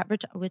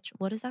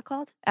what is that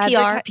called?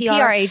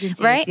 PR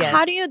agencies. Right? Yes.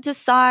 How do you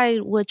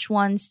decide which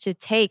ones to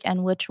take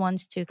and which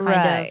ones to kind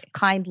Right. of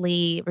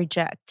kindly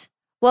reject?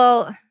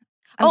 Well,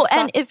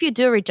 And if you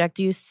do reject,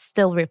 do you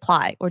still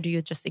reply or do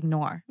you just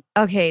ignore?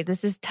 okay,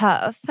 this is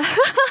tough.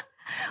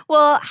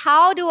 Well,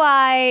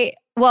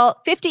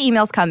 50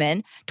 emails come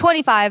in,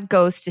 25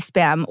 goes to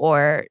spam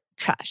or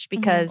trash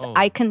because Oh.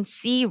 I can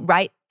see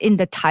right in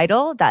the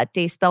title that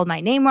they spelled my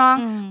name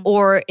wrong,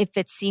 or if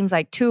it seems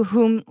like to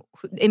whom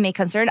it may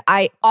concern,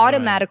 I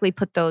automatically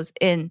put those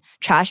in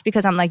trash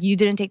because I'm like, you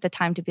didn't take the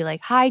time to be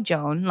like, hi,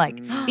 Joan,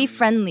 like be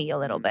friendly a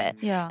little bit.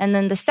 Yeah. And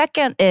then the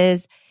second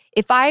is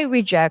if I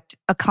reject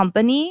a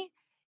company,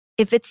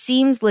 if it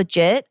seems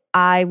legit,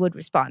 I would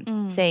respond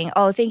saying,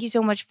 oh, thank you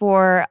so much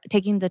for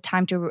taking the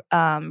time to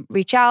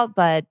reach out,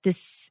 but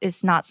this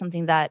is not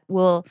something that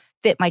will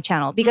fit my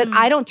channel because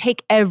I don't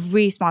take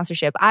every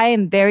sponsorship. I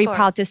am very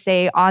proud to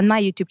say on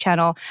my YouTube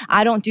channel,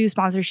 I don't do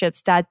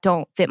sponsorships that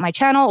don't fit my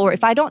channel. Or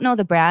if I don't know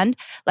the brand,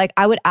 like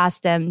I would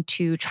ask them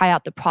to try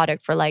out the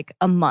product for like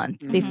a month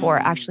before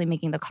actually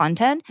making the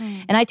content.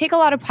 And I take a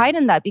lot of pride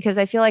in that because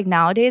I feel like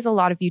nowadays a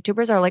lot of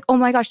YouTubers are like, oh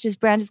my gosh, this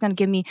brand is going to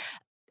give me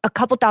a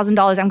couple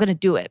 $1,000s, I'm going to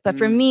do it. But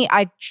for me,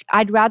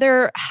 I'd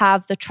rather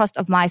have the trust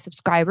of my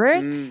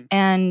subscribers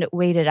and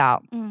wait it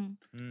out.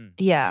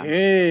 Yeah.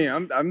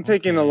 Dang, I'm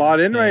taking a lot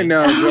in right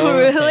now, Joan.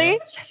 Really?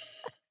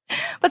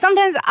 But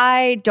sometimes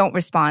I don't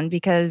respond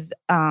because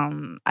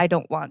I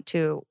don't want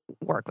to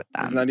work with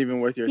them. It's not even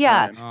worth your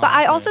Yeah, time. but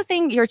I also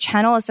think your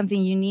channel is something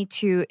you need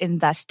to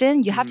invest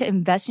in. You have to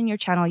invest in your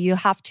channel. You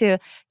have to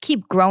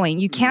keep growing.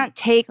 You can't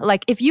take,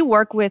 like, if you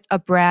work with a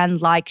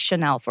brand like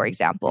Chanel, for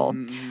example,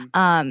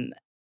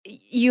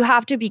 you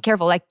have to be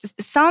careful. Like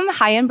some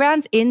high-end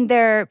brands in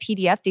their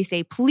PDF, they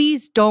say,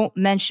 please don't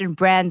mention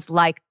brands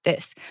like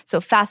this.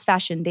 So fast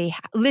fashion, they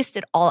list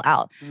it all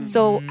out.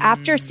 So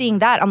after seeing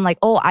that, I'm like,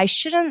 oh, I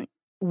shouldn't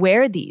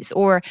wear these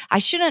or I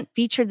shouldn't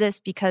feature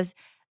this because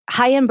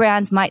high-end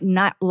brands might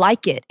not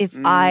like it if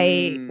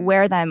I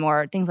wear them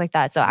or things like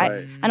that. So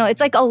I know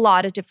it's like a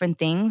lot of different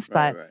things,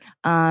 but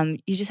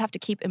you just have to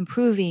keep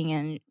improving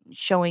and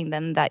showing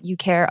them that you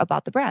care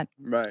about the brand.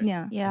 Right.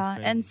 Yeah. Yeah.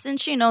 And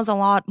since she knows a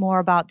lot more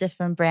about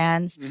different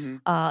brands,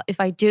 if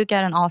I do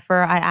get an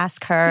offer, I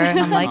ask her and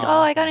I'm like,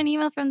 oh, I got an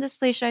email from this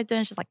place. Should I do it?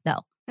 And she's like,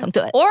 no, don't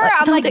do it. Or Like,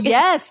 I'm don't like, do it.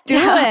 yes, do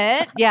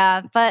it.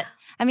 Yeah. But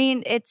I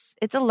mean, it's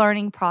a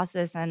learning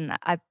process and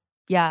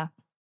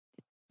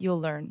you'll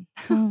learn.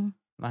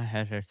 My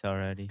head hurts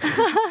already.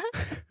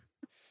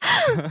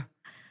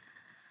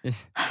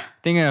 Just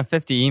thinking of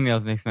 50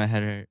 emails makes my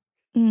head hurt.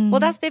 Well,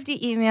 that's 50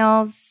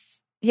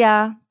 emails.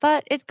 Yeah,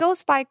 but it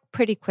goes by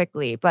pretty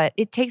quickly. But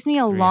it takes me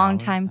a 3 long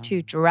hours, time huh?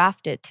 to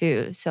draft it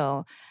too.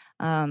 So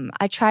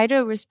I try to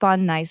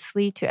respond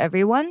nicely to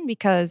everyone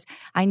because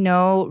I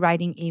know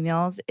writing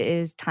emails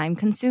is time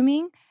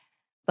consuming.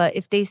 But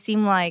if they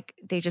seem like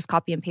they just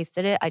copy and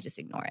pasted it, I just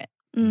ignore it.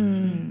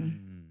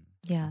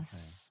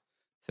 Yes.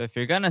 So if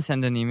you're gonna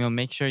send an email,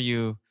 make sure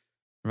you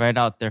write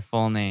out their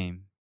full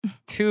name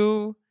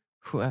to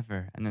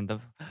whoever, and then the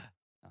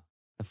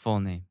full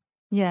name.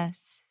 Yes.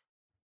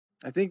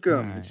 I think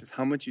Alright. it's just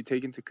how much you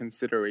take into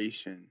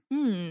consideration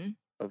Hmm.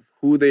 of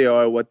who they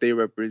are, what they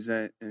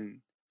represent,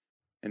 and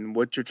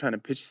what you're trying to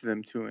pitch to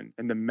them to, and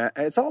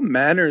it's all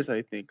manners,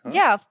 I think. Huh?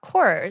 Yeah, of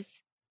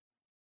course.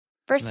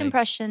 First Like-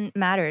 impression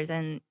matters,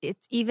 and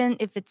it's even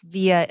if it's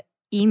via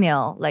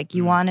email, like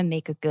you Mm. want to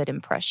make a good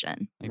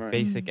impression. Like Right.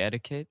 basic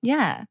etiquette.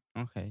 Yeah.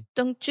 Okay.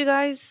 Don't you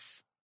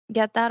guys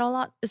get that a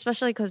lot?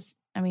 Especially because,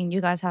 I mean,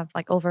 you guys have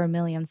like over 1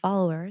 million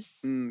followers.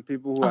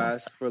 People who Oh,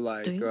 ask for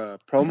like do you?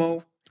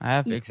 promo. I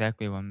have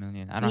exactly 1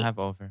 million. I don't Ye- have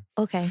over.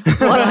 Okay.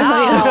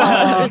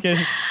 Wow. Just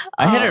kidding.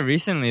 I hit it Uh,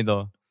 recently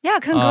though. Yeah,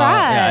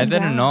 congrats. Yeah, I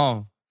didn't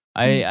know.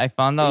 I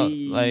found out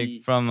Hey. like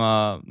from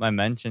my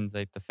mentions,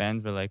 like the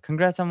fans were like,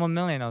 "Congrats on 1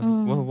 million." I was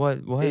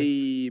like, "What?"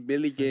 Hey,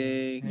 Billy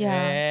Gang.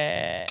 Yeah.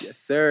 Hey. Yes,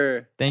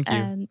 sir. Thank you.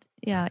 And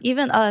yeah,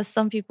 even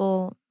some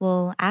people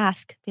will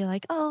ask, be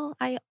like, "Oh,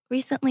 I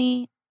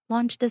recently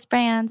launched this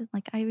brand.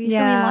 Like, I recently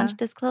Yeah. launched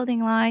this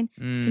clothing line.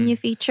 Can you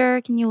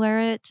feature? Can you wear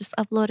it? Just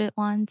upload it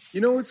once."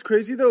 You know what's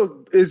crazy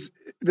though is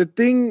the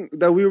thing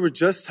that we were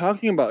just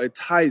talking about. It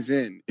ties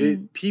in.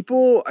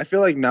 People, I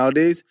feel like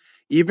nowadays,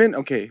 even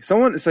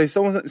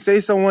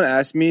someone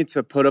asked me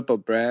to put up a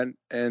brand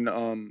and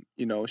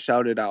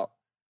shout it out,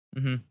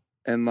 Mhm.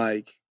 and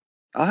like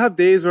I'll have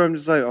days where I'm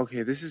just like,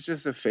 okay, this is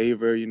just a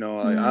favor,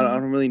 like, I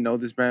don't really know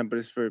this brand, but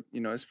it's for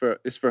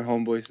it's for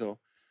Homeboy, so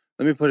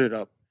let me put it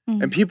up.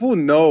 And people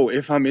know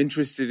if I'm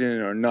interested in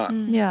it or not.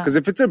 Yeah. Because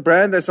if it's a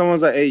brand that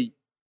someone's like, hey,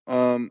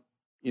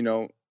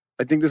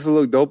 I think this will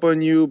look dope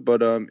on you,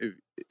 but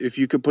if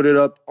you could put it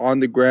up on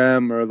the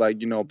gram or like,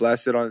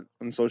 blast it on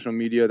social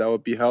media, that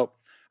would be help.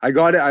 I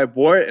got it, I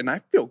wore it, and I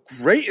feel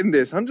great in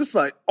this. I'm just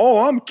like,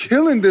 oh, I'm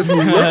killing this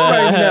look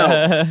right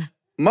now.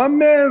 My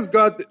man's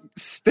got the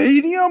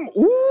stadium.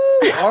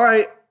 Ooh, all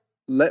right.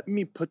 Let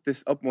me put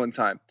this up one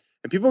time.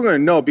 And people are going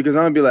to know because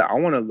I'm going to be like, I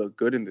want to look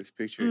good in this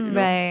picture. You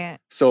know? Right.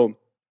 So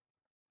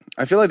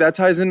I feel like that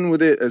ties in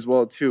with it as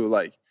well too.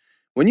 Like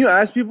when you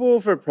ask people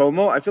for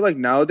promo, I feel like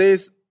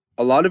nowadays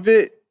a lot of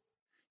it,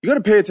 you got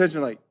to pay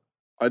attention. Like,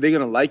 are they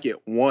going to like it?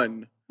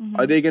 One,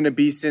 are they going to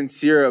be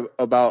sincere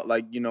about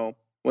like,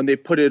 when they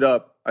put it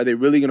up, are they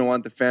really going to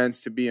want the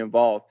fans to be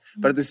involved?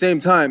 But at the same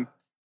time,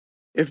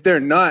 if they're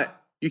not,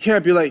 you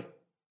can't be like,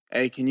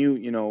 hey, can you,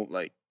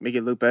 like make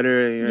it look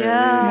better? You know what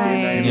I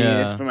mean?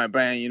 Yeah. It's for my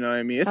brand, you know what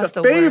I mean? It's That's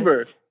a the favor.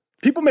 worst.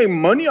 People make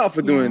money off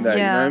of doing that,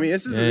 you know what I Yeah. mean?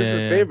 It's just Yeah, it's a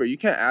yeah, yeah. favor. You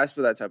can't ask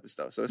for that type of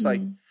stuff. So it's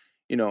like,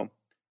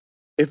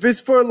 if it's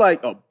for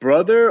like a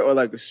brother or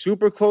like a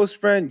super close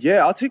friend,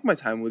 yeah, I'll take my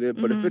time with it.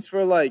 But if it's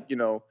for like,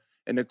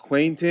 an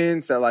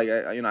acquaintance that like,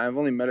 I've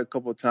only met a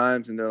couple of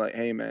times and they're like,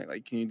 hey man,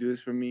 like, can you do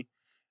this for me?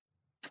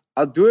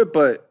 I'll do it,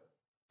 but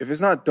if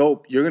it's not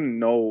dope, you're gonna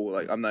know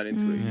like I'm not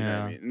into it. You know what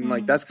Yeah. I mean? And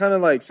like that's kind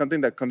of like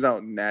something that comes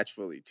out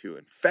naturally too.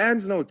 And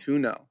fans know too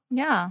now.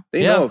 Yeah.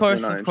 They Yeah, know of if course,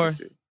 you're not of course.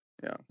 interested.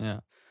 I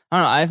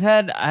don't know. I've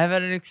had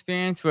an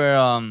experience where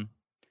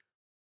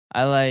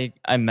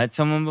I met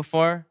someone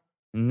before,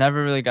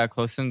 never really got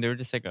close to them. They were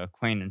just like an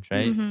acquaintance,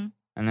 right?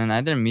 And then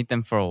I didn't meet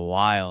them for a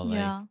while,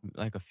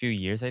 like a few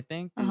years, I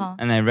think. Uh-huh.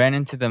 And I ran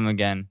into them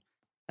again,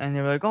 and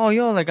they were like, "Oh,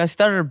 yo, like I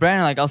started a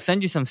brand, like I'll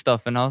send you some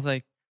stuff." And I was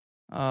like,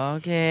 oh,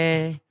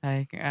 "Okay,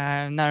 like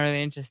I'm not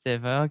really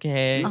interested, but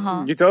okay."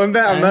 Uh-huh. You told them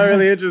that? I'm not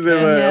really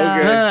interested, but Yeah.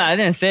 okay. No, I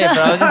didn't say it, but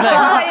I was just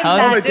like, I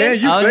was like, damn,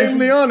 you I was just-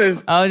 blatantly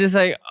honest. I was just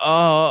like,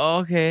 oh,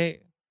 okay.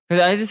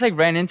 Because I just like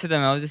ran into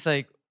them. I was just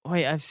like,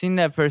 wait, I've seen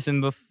that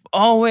person before.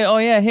 Oh, wait, oh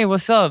yeah, hey,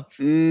 what's up?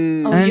 Oh,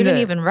 Mm. you And, didn't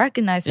uh, even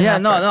recognize him. Yeah,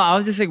 at no, first. I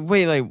was just like,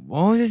 wait, like,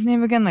 what was his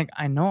name again? Like,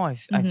 I know I've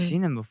Mhm.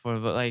 seen him before,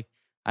 but like,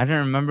 I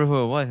didn't remember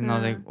who it was. And I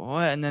was Yeah. like,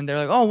 what? And then they're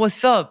like, oh,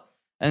 what's up?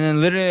 And then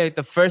literally, like,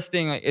 the first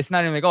thing, like, it's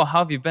not even like, oh, how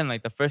have you been?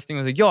 Like, the first thing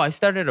was like, yo, I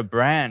started a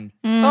brand.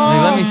 Mm.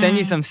 Like, let me Oh. send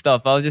you some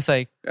stuff. I was just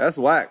like, That's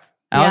whack.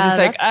 I was Yeah, just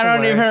like, that's I the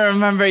don't even worst.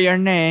 remember your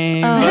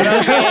name. Oh. But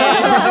okay.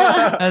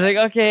 I was like,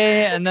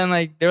 okay. And then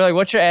like they were like,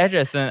 what's your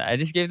address? And I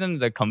just gave them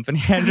the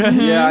company address.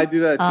 Yeah, I do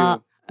that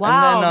too.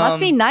 Wow. then, Must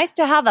be nice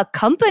to have a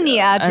company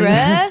and-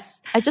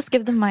 address. I just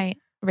give them my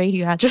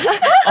radio address.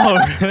 Oh,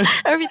 really?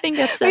 Everything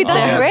gets Wait, sent that's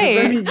there. 'cause, great.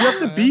 I mean, you have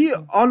to be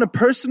on a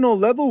personal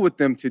level with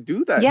them to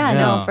do that. Yeah, no,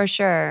 Yeah. for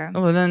sure.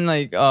 Oh, but then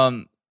like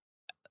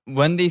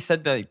when they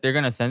said that like, they're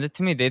gonna send it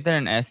to me, they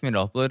didn't ask me to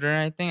upload it or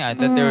anything. I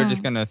thought they were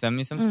just gonna send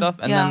me some stuff.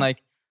 And yeah. then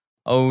like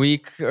a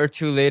week or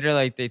two later,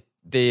 like they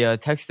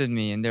texted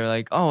me and they were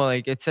like, oh,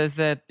 like it says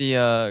that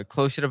the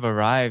clothes should have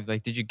arrived.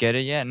 Like, did you get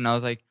it yet? And I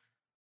was like,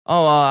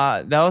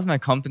 oh, that was my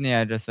company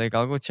address. Like,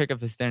 I'll go check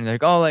if it's there. And they're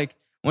like, oh, like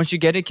once you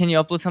get it, can you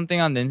upload something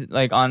on the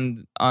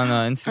on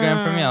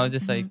Instagram for me? I was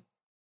just like,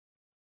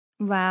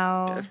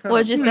 Wow. That's kinda-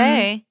 What'd you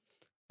say?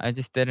 I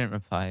just didn't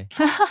reply.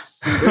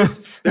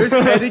 There's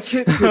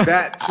etiquette to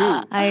that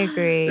too. I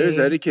agree. There's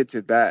etiquette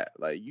to that.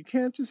 Like you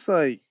can't just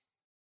like,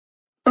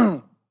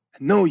 I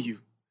know you.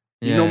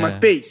 You know my Yeah.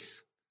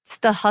 face. It's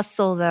the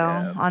hustle though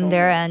Yeah, on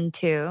their end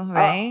too,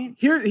 right?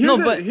 Here's No, a-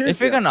 but here's if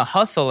you're the- gonna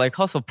hustle, like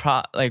hustle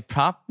Yeah.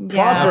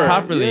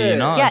 properly, Yeah. you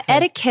know? Yeah, It's like-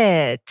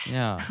 etiquette.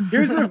 yeah.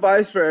 Here's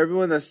advice for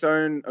everyone that's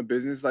starting a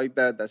business like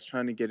that, that's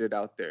trying to get it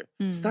out there.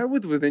 Mm. Start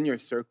with within your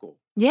circle.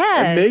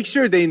 Yes. And make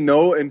sure they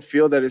know and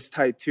feel that it's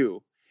tight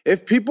too.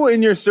 If people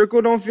in your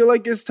circle don't feel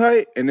like it's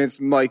tight, and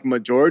it's like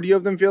majority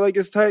of them feel like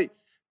it's tight,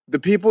 the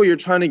people you're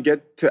trying to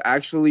get to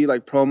actually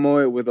like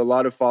promo it with a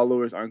lot of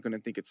followers aren't gonna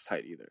think it's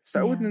tight either.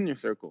 Start Yeah. within your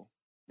circle.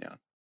 Yeah.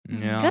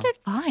 Good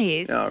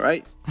advice. Yeah, all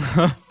right.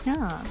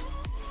 Yeah.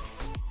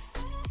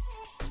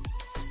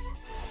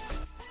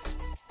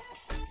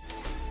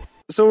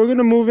 So we're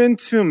gonna move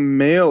into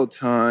mail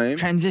time.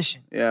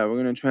 Transition. Yeah, we're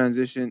gonna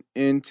transition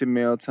into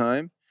mail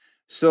time.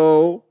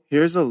 So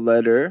here's a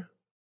letter.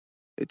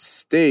 It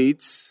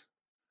states,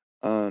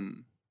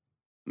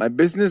 my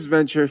business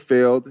venture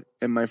failed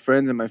and my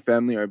friends and my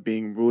family are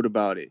being rude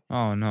about it.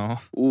 Oh no.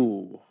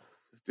 Ooh,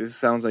 this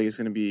sounds like it's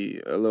gonna be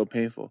a little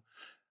painful.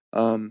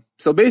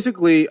 So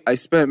basically, I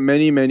spent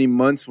many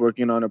months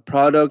working on a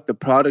product. The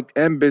product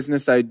and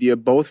business idea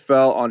both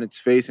fell on its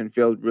face and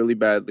failed really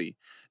badly.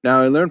 Now,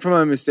 I learned from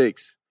my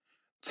mistakes.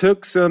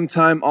 Took some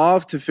time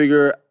off to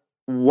figure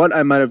what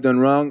I might have done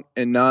wrong,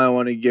 and now I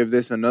want to give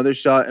this another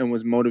shot and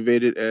was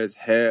motivated as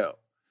hell.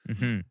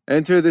 Mm-hmm.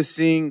 Enter the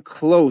scene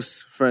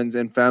close friends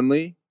and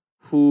family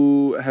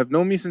who have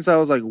known me since I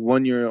was like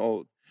 1 year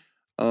old.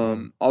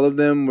 All of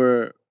them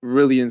were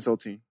really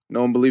insulting.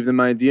 No one believed in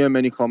my idea.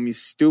 Many called me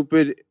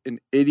stupid, an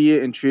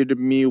idiot, and treated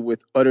me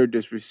with utter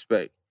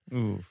disrespect.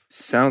 Ooh.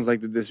 Sounds like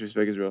the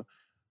disrespect is real.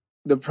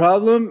 The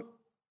problem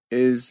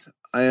is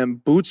I am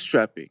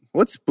bootstrapping.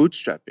 What's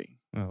bootstrapping?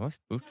 Wait, what's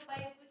boots?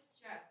 Okay.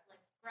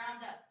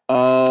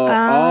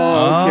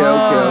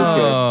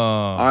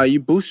 You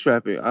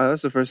bootstrapping.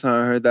 That's the first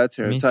time I heard that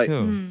term. Me Tight.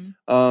 too.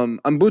 I'm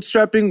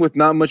bootstrapping with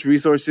not much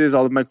resources.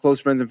 All of my close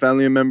friends and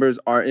family members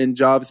are in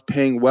jobs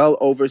paying well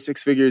over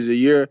 6 figures a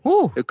year.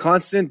 Ooh. The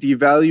constant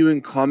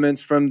devaluing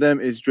comments from them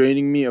is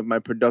draining me of my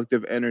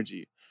productive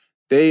energy.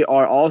 They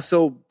are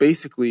also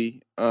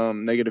basically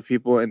negative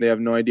people, and they have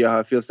no idea how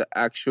it feels to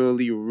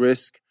actually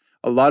risk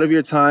a lot of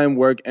your time,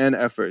 work, and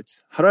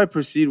efforts. How do I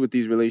proceed with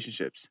these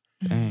relationships?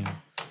 Dang.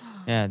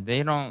 Yeah,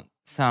 they don't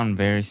sound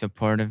very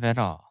supportive at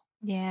all.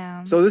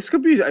 Yeah. So this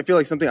could be, I feel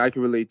like, something I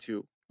could relate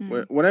to.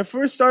 Mm. When I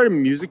first started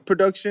music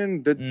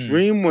production, the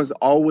dream was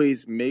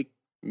always make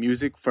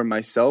music for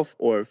myself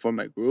or for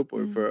my group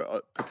or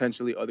for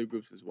potentially other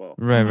groups as well.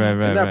 Right.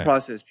 In that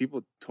process,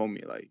 people told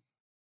me like,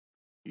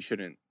 you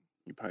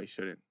probably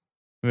shouldn't.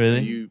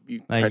 Really? You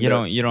like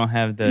kinda- you don't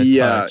have the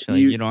Yeah, touch. Like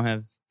you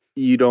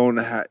don't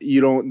have.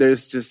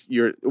 there's just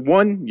you're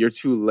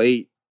too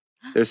late.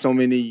 There's so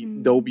many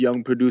dope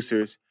young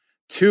producers.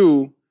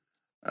 2,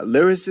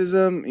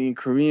 lyricism in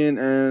Korean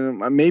and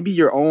maybe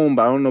your own,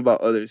 but I don't know about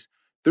others.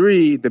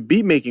 3, the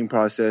beat making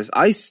process.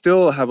 I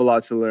still have a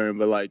lot to learn,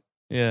 but like,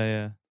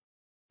 Yeah.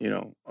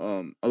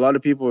 a lot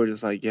of people are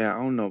just like, yeah, I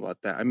don't know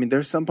about that. I mean,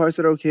 there's some parts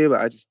that are okay, but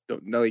I just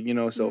don't know,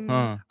 like, so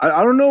Huh.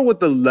 I don't know what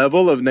the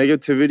level of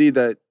negativity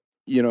that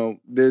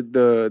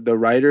the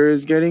writer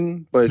is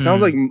getting, but it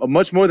sounds like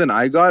much more than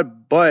I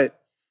got. But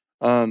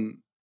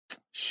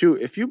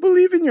shoot, if you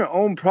believe in your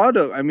own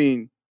product, I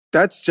mean,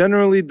 that's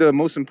generally the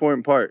most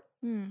important part.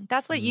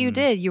 That's what you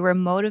did. You were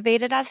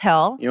motivated as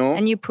hell, You know?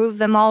 and you proved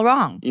them all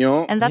wrong.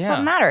 And that's Yeah.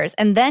 what matters.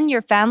 And then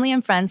your family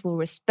and friends will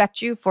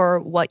respect you for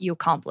what you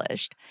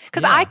accomplished.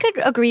 Because I could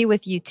agree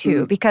with you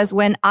too. Because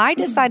when I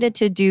decided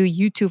to do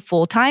YouTube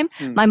full time,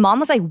 my mom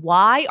was like,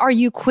 "Why are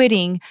you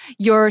quitting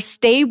your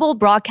stable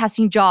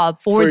broadcasting job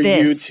for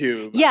this?"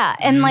 YouTube. Yeah,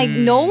 and like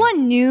no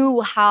one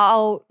knew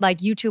how like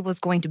YouTube was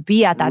going to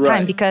be at that time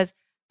Right. because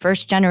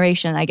first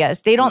generation, I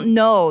guess. They don't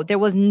know. There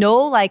was no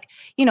like,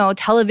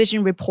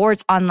 television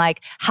reports on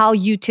like how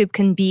YouTube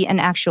can be an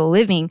actual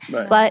living.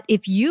 Right. But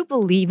if you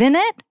believe in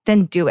it,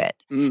 then do it.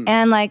 Mm.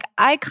 And like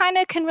I kind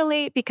of can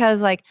relate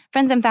because like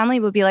friends and family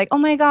would be like, "Oh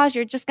my gosh,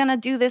 you're just gonna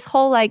do this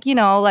whole like,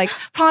 like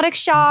product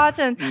shots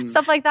and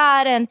stuff like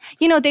that." And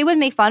they would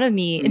make fun of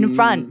me in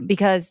front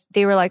because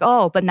they were like,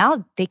 "Oh, but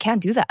now they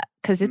can't do that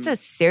because it's a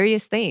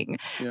serious thing."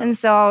 Yeah. And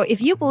so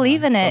if you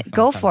believe in it,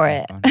 go for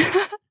it.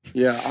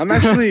 Yeah, I'm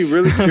actually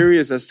really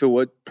curious as to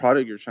what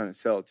product you're trying to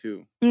sell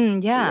too. the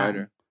Yeah.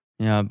 writer.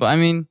 Yeah, but I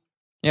mean,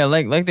 yeah,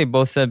 like they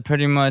both said,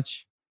 pretty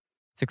much,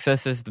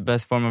 success is the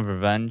best form of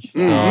revenge. So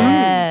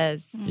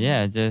Yes.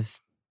 yeah,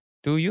 just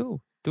do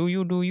you. Do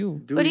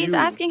But he's you.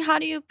 asking, how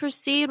do you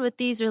proceed with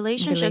these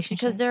relationships?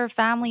 Because they're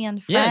family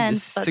and Yeah, friends.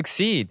 just but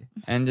succeed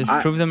and just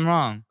I- prove them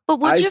wrong.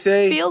 would I you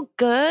say feel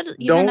good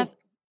even if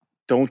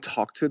don't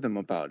talk to them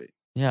about it.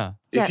 Yeah,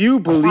 Yeah, If you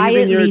believe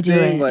in your quietly do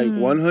thing it. like Mm.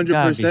 you gotta be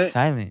 100%,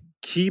 silent.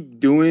 keep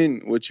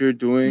doing what you're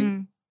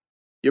doing.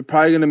 You're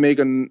probably gonna make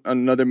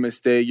another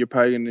mistake. You're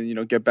probably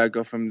gonna get back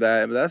up from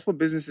that. But that's what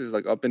business is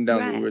like, up and down,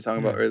 that we Right. were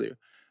talking about earlier.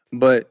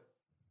 But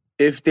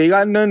if they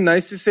got nothing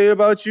nice to say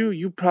about you,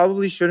 you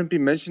probably shouldn't be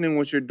mentioning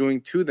what you're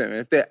doing to them.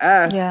 If they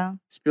ask, Yeah.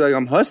 just be like,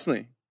 "I'm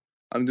hustling.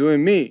 I'm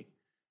doing me."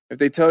 If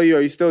they tell you,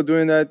 "Are you still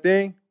doing that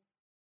thing?"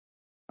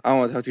 I don't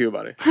want to talk to you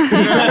about it.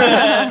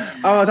 I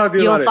don't want to talk to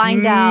you You'll about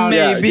find out.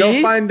 Yeah, Maybe.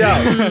 you'll find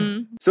out.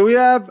 Mhm. So we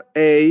have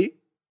a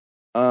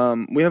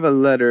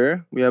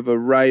letter. We have a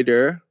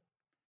writer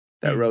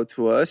that wrote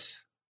to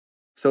us.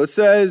 So it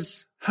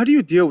says, how do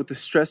you deal with the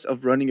stress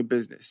of running a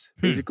business?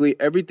 Basically,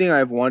 everything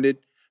I've wanted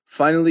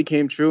finally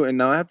came true, and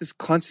now I have this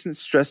constant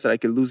stress that I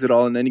could lose it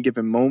all in any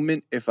given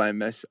moment if I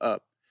mess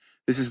up.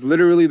 This is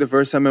literally the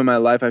first time in my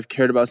life I've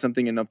cared about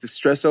something enough to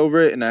stress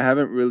over it, and I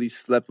haven't really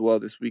slept well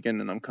this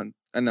weekend, and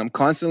I'm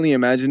constantly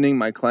imagining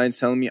my clients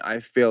telling me I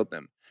failed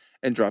them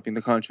and dropping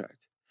the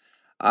contract.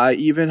 I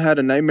even had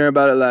a nightmare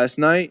about it last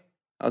night.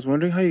 I was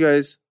wondering how you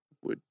guys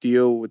would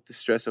deal with the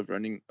stress of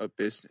running a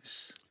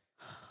business.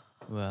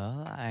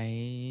 Well,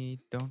 I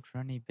don't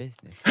run a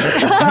business.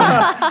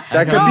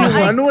 That could No, be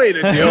one way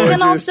to deal It with can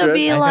your also stress.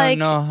 be I don't like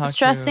know how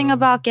stressing to-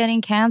 about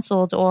getting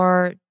canceled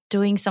or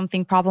doing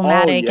something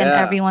problematic and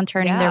yeah. everyone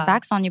turning their Yeah.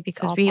 backs on you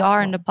because all we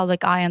are in possible. the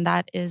public eye and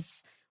that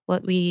is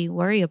what we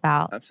worry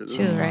about Absolutely.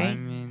 too, I right?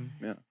 mean,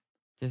 Yeah.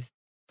 just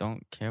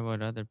don't care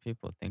what other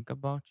people think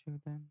about you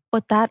then.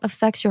 But that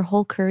affects your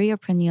whole career,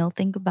 Peniel.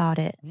 Think about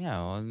it. Yeah,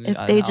 well, If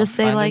they I'll just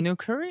say, find like- a new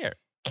career.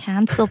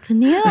 Cancel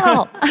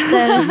Peniel.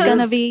 Then it's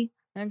gonna be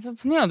And so,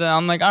 then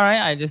I'm like, all right,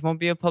 I just won't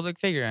be a public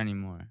figure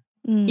anymore.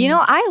 You know,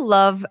 I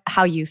love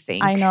how you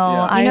think. I know.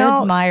 Yeah. I You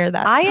know, admire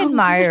that. I so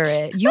admire much.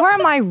 it. You are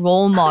my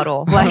role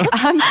model. Like,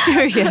 I'm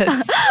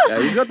serious.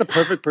 Yeah, he's got the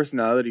perfect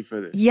personality for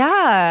this.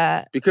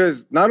 Yeah.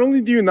 Because not only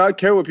do you not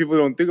care what people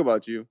don't think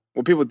about you,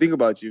 what people think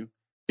about you,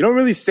 you don't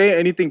really say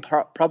anything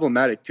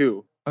problematic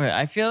too. Okay,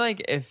 I feel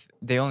like if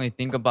they only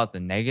think about the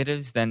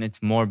negatives, then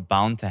it's more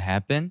bound to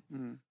happen.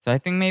 Mhm. So I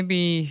think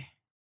maybe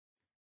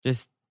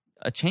just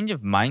a change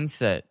of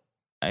mindset,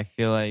 I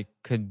feel like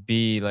could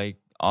be like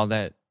all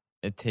that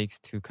it takes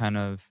to kind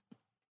of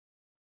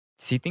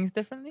see things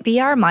differently.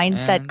 Be our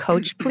mindset And-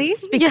 coach,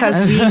 please, because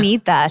we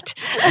need that.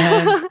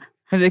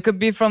 Because it could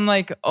be from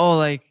like,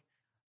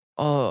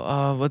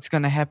 what's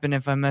gonna happen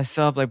if I mess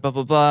up, like blah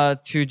blah blah,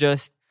 to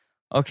just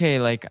okay,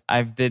 like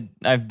I've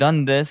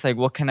done this, like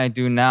what can I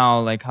do now?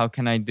 Like how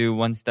can I do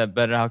one step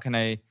better? How can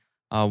I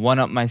one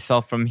up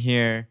myself from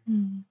here?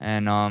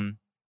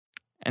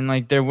 And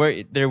like they're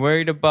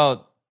worried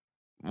about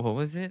what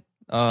was it?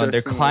 Their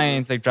Stressing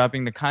clients like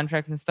dropping the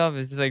contracts and stuff.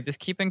 It's just like just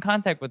keep in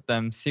contact with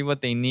them, see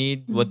what they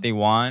need, what they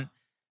want,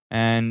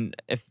 and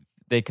if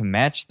they can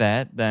match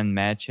that, then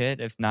match it.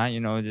 If not,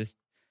 just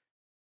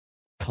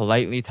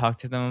politely talk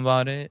to them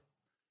about it.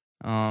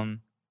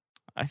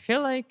 I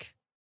feel like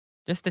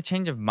just a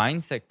change of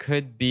mindset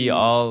could be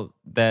all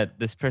that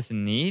this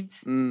person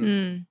needs,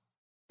 Mm.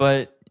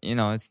 but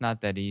it's not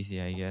that easy,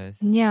 I guess.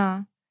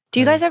 Yeah. Do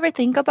you guys ever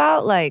think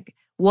about like,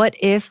 what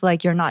if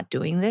like you're not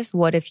doing this?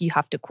 What if you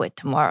have to quit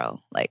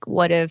tomorrow? Like,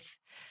 what if?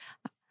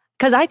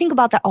 Because I think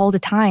about that all the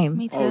time.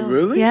 Me too. Oh,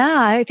 really?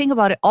 Yeah, I think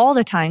about it all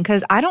the time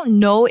because I don't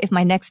know if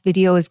my next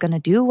video is gonna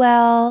do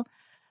well.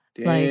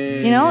 Like,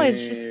 it's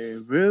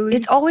just really.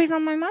 It's always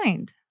on my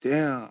mind.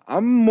 Damn,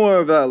 I'm more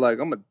of that. Like,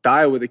 I'm gonna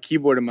die with a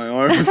keyboard in my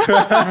arms. Hey,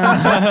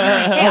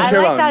 I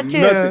care like about that too.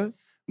 nothing.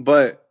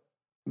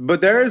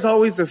 But there is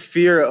always a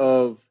fear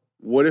of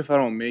what if I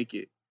don't make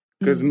it?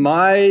 Because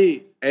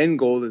my end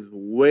goal is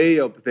way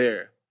up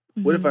there.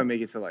 What if I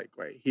make it to like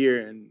right here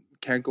and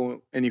can't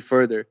go any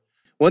further?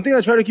 One thing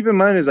I try to keep in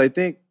mind is I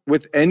think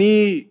with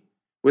any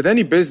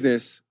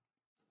business,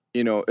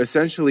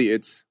 essentially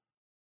it's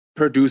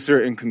producer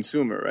and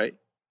consumer, right?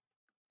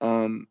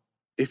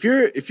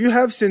 If you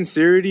have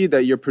sincerity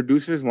that your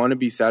producers want to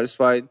be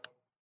satisfied,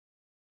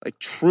 like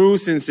true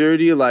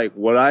sincerity, like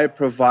what I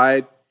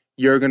provide,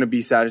 you're gonna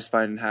be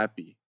satisfied and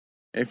happy.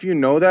 And if you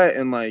know that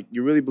and like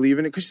you really believe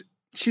in it, because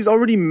she's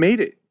already made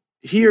it.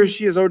 He or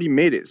she has already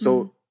made it.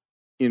 So,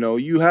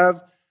 you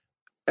have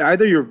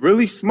either you're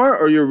really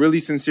smart or you're really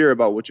sincere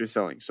about what you're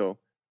selling. So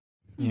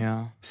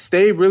Yeah,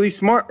 stay really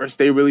smart or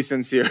stay really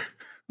sincere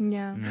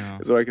Yeah. no,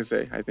 is what I can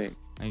say, I think.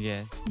 I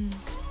guess.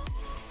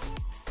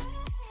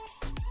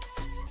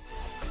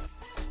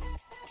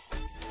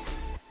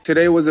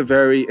 Today was a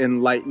very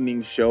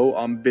enlightening show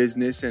on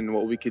business and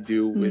what we could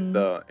do with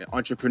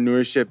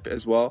entrepreneurship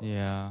as well.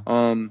 Yeah.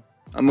 I'm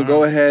gonna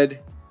go ahead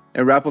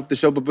and wrap up the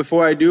show. But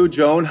before I do,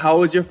 Joan, how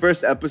was your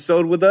first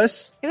episode with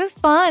us? It was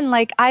fun.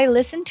 Like, I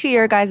listened to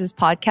your guys'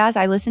 podcast.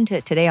 I listened to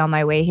it today on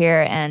my way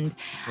here. And Was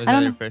I that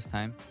don't your know. first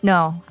time?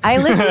 No, I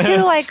listened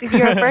to like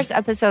your first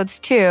episodes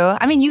too.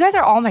 I mean, you guys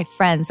are all my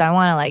friends. So I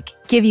want to like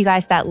give you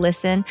guys that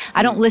listen.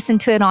 I don't listen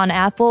to it on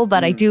Apple,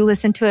 but I do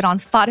listen to it on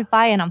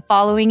Spotify and I'm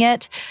following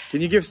it.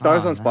 Can you give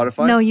stars on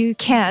Spotify? No, you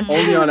can't.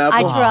 Only on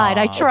Apple?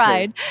 I Aw,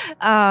 tried.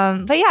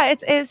 But yeah,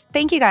 it's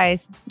thank you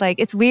guys. Like,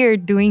 it's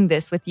weird doing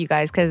this with you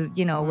guys because,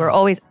 we're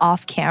always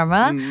off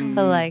camera.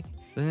 But like,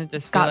 Doesn't it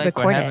just Got feel like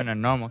we're recorded. having a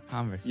normal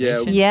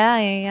conversation?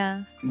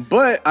 yeah.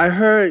 But I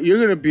heard you're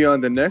gonna be on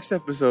the next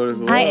episode as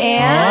well. I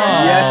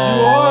am. Yes, you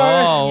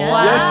are. Oh,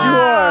 Yes, you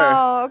are.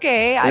 Wow,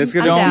 okay. And I'm, it's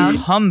I'm gonna down.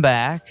 Don't come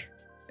back.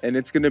 and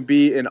it's going to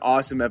be an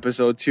awesome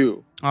episode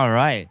too. All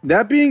right.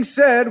 That being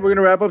said, we're going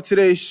to wrap up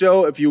today's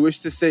show. If you wish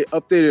to stay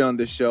updated on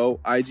this show,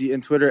 IG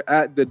and Twitter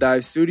at The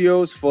Dive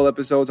Studios. Full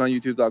episodes on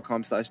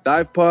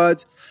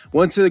youtube.com/divepods.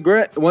 Once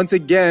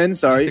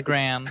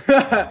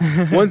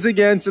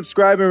again,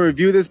 subscribe and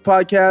review this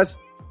podcast.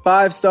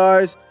 5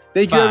 stars.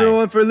 Thank you,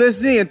 everyone, for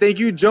listening. And thank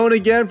you, Joan,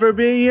 again for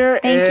being here.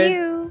 Thank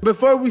you.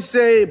 Before we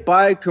say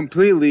bye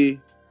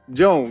completely,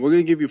 Joan, we're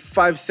going to give you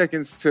 5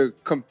 seconds to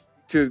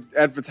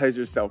advertise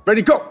yourself.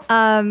 Ready, go!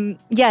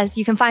 Yes,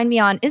 you can find me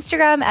on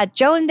Instagram at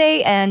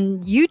JoanDay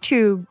and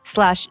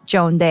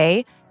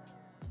YouTube/JoanDay.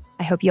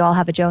 I hope you all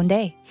have a Joan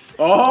Day.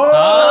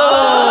 Oh!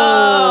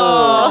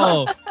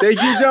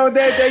 Thank you, Joan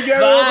Day. Thank you,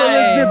 everyone, for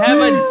listening.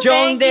 Have a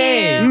Joan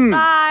Day.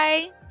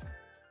 Bye.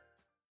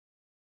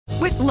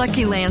 With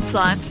Lucky Land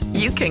Slots,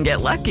 you can get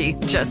lucky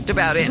just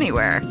about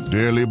anywhere.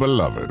 Dearly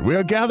beloved, we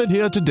are gathered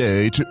here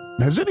today to...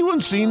 Has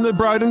anyone seen the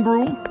bride and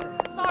groom?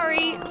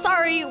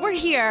 Sorry, we're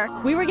here.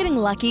 We were getting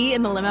lucky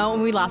in the limo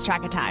and we lost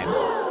track of time.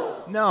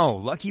 No,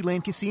 Lucky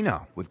Land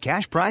Casino, with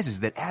cash prizes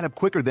that add up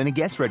quicker than a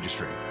guest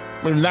registry.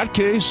 In that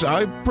case,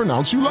 I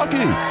pronounce you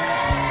lucky.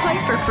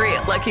 Play for free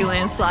at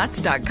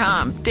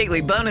LuckyLandSlots.com.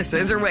 Daily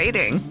bonuses are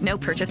waiting. No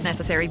purchase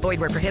necessary. Void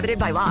where prohibited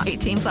by law.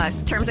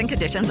 18+. Terms and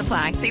conditions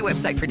apply. See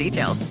website for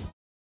details.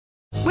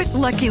 With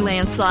Lucky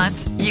Land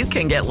Slots, you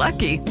can get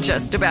lucky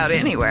just about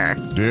anywhere.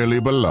 Dearly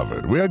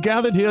beloved, we are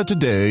gathered here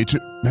today to...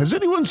 Has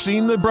anyone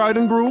seen the bride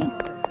and groom?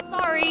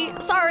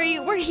 Sorry,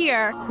 we're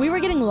here. We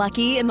were getting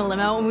lucky in the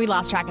limo and we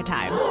lost track of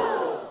time.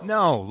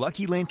 No,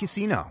 Lucky Land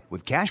Casino,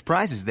 with cash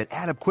prizes that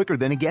add up quicker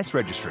than a guest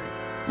registry.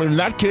 In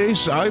that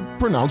case, I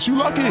pronounce you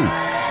lucky.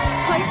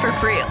 Play for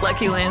free at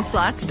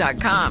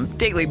LuckyLandSlots.com.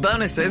 Daily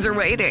bonuses are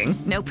waiting.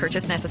 No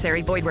purchase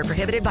necessary. Void where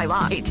prohibited by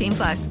law.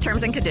 18+.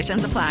 Terms and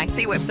conditions apply.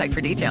 See website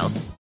for details.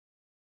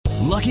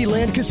 Lucky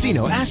Land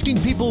Casino, asking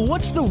people,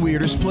 what's the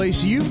weirdest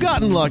place you've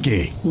gotten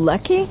lucky?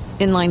 Lucky?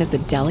 In line at the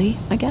deli,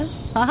 I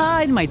guess?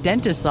 Aha, in my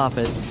dentist's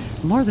office.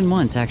 More than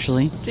once,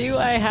 actually. Do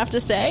I have to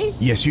say?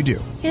 Yes, you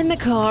do. In the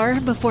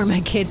car before my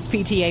kids'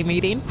 PTA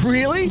meeting.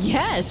 Really?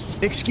 Yes.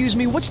 Excuse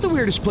me, what's the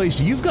weirdest place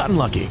you've gotten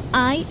lucky?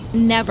 I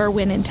never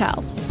win and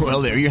tell.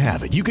 Well, there you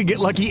have it. You can get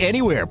lucky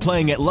anywhere,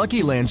 playing at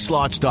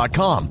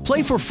LuckyLandSlots.com.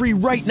 Play for free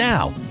right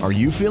now. Are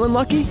you feeling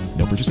lucky?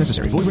 No purchase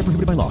necessary. Void where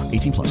prohibited by law.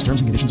 18+.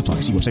 Terms and conditions apply.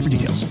 See website for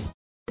details.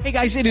 Hey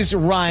guys, it is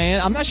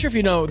Ryan. I'm not sure if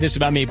you know this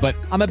about me, but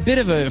I'm a bit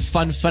of a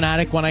fun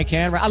fanatic when I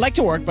can. I like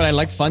to work, but I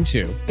like fun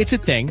too. It's a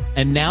thing.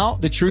 And now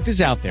the truth is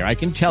out there. I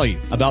can tell you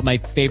about my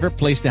favorite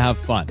place to have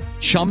fun.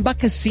 Chumba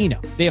Casino.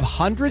 They have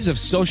hundreds of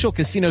social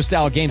casino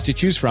style games to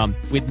choose from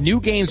with new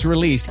games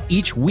released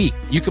each week.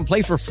 You can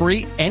play for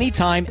free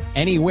anytime,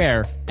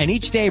 anywhere. And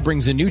each day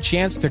brings a new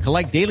chance to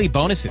collect daily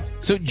bonuses.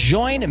 So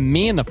join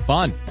me in the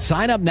fun.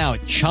 Sign up now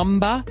at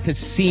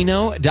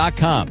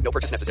ChumbaCasino.com. No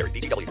purchase necessary.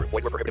 VGW Group.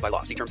 Void where prohibited by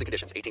law. See terms and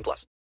conditions.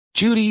 18+.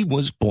 Judy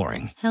was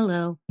boring.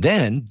 Hello.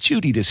 Then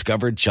Judy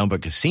discovered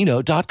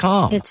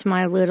ChumbaCasino.com. It's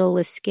my little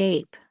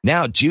escape.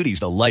 Now Judy's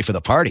the life of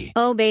the party.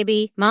 Oh,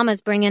 baby, mama's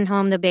bringing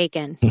home the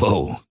bacon.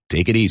 Whoa,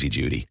 take it easy,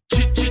 Judy.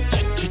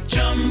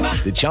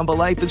 The Chumba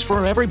life is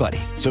for everybody.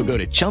 So go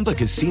to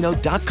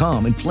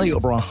ChumbaCasino.com and play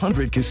over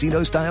 100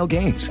 casino-style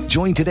games.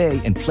 Join today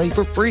and play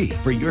for free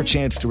for your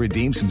chance to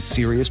redeem some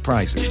serious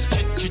prizes.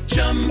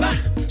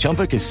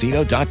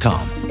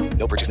 ChumbaCasino.com.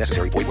 No purchase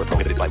necessary. Void where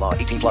prohibited by law.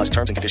 18+.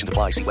 Terms and conditions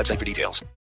apply. See website for details.